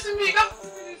do this to me. You can't do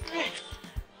this to me.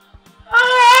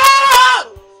 Ah!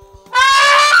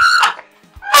 Ah!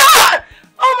 Ah!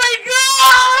 Oh my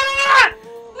god!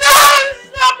 No! This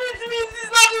is not happening to me. This is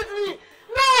not happening to me.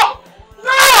 No!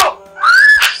 No!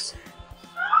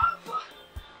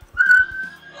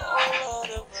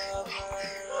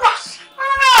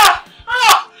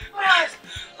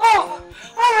 Oh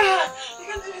my god, you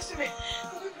can't do this to me.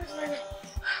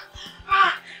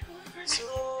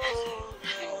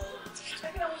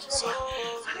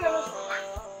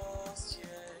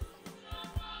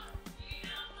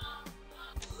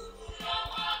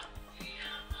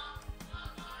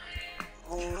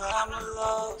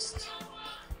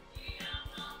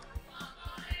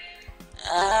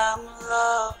 I'm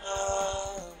lost,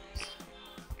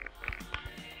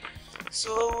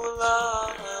 so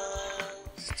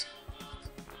lost,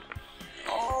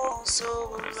 oh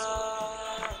so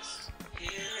lost,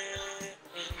 yeah,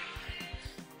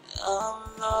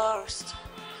 I'm lost,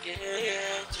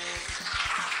 yeah,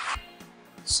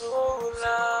 so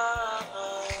lost,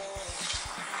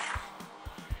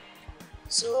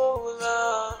 so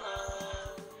lost,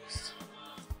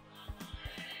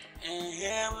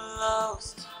 and I'm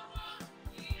lost,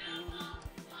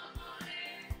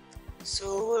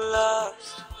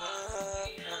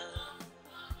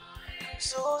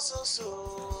 so lost,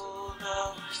 so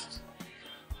lost.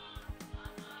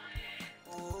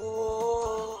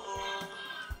 Oh,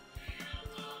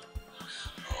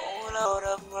 Lord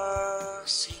of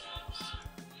mercy,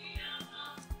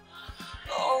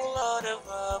 oh Lord of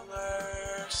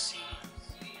mercy,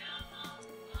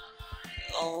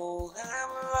 oh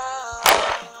I'm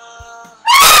lost,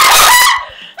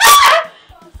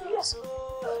 so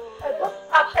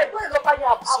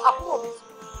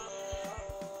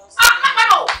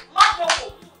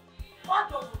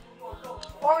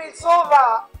it's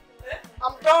over.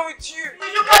 I'm done with you.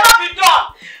 You cannot be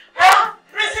done.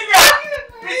 Priscilla,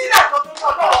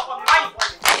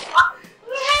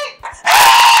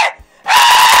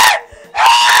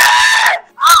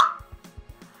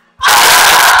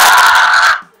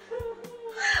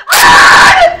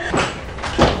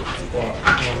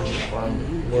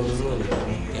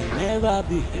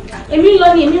 èmi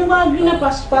lọ ni èmi wá greener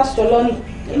pasture lọ ni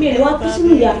èmi ò lè wá kú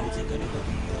sínú ìyá.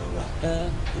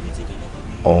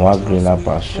 òun wá greener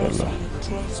pasture lọ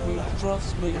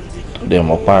tó dẹ̀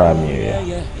mọ́ para mi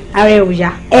rẹ̀. ààrẹ òòyà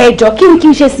ẹ̀jọ̀ kí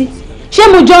n ṣe sí ṣé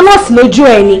mo jọ nọ́ọ̀sì lójú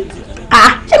ẹ ni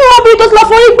ṣé mi wọ́n bí tó ti lọ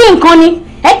forí gbé nǹkan ni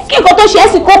kí nǹkan tó ṣe é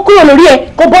sì kó kúrò lórí ẹ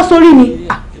kó bọ́ sórí mi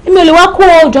èmi ò lè wá kó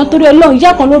ọjọ́ nítorí Ọlọ́run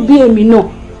ìyá kan ló bí èmi náà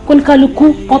kó ní kálukú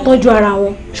kán tọ́jú ara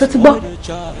wọn ṣó ti gbọ́.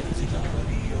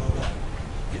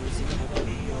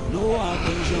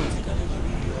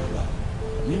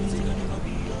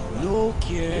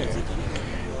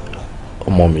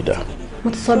 ọmọ mi dà.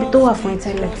 mo ti sọ ibi tó wà fún ẹ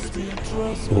tẹ́lẹ̀.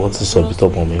 ìwọ ti sọ ibi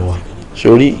tọ́mọ mi wà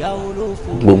sórí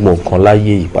gbogbo nǹkan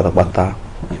láyé yìí pátápátá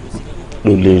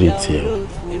ló lérè tiẹ̀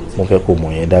mo fẹ́ kó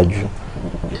mọ̀ yẹn dájú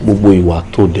gbogbo ìwà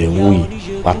tó dẹ̀ wù yìí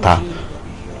pátá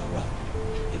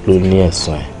ló ní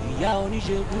ẹ̀san ẹ̀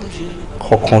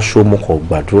kọ́kàn ṣó mo kàn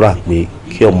gbàdúrà pé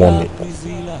kí ọmọ mi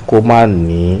kó má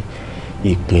ní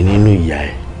ìpín nínú ìyà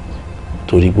ẹ̀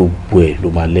torí gbogbo ẹ̀ ló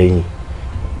máa lẹ́yìn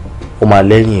ó máa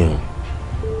lẹ́yìn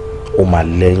ó máa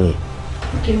lẹ́yìn.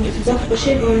 kí ni ìgbà tó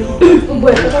ṣe gan-an gbogbo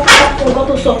ẹ̀ tó bá tó nǹkan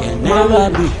tó sọ máa ń lọ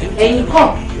ẹ̀yìn kọ́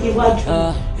iwájú.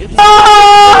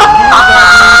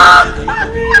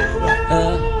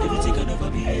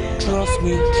 Trust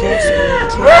me, trust me,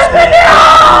 trust me.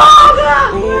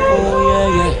 Oh,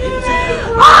 yeah, yeah.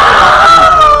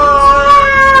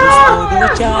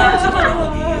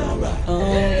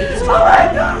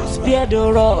 Spare the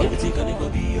rod.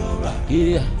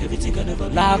 Yeah,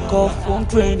 lack of home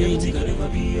training.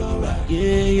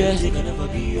 Yeah, yeah.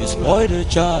 You spoil the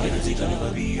child.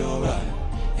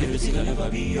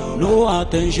 No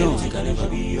attention.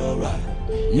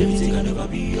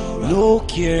 No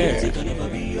care.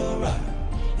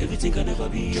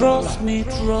 Trust me,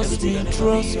 trust me,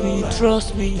 trust me,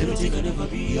 trust me.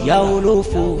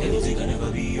 Yaolofo.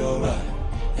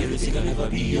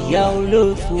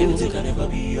 Yaolofo.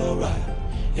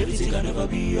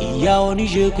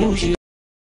 Yaonijekushi.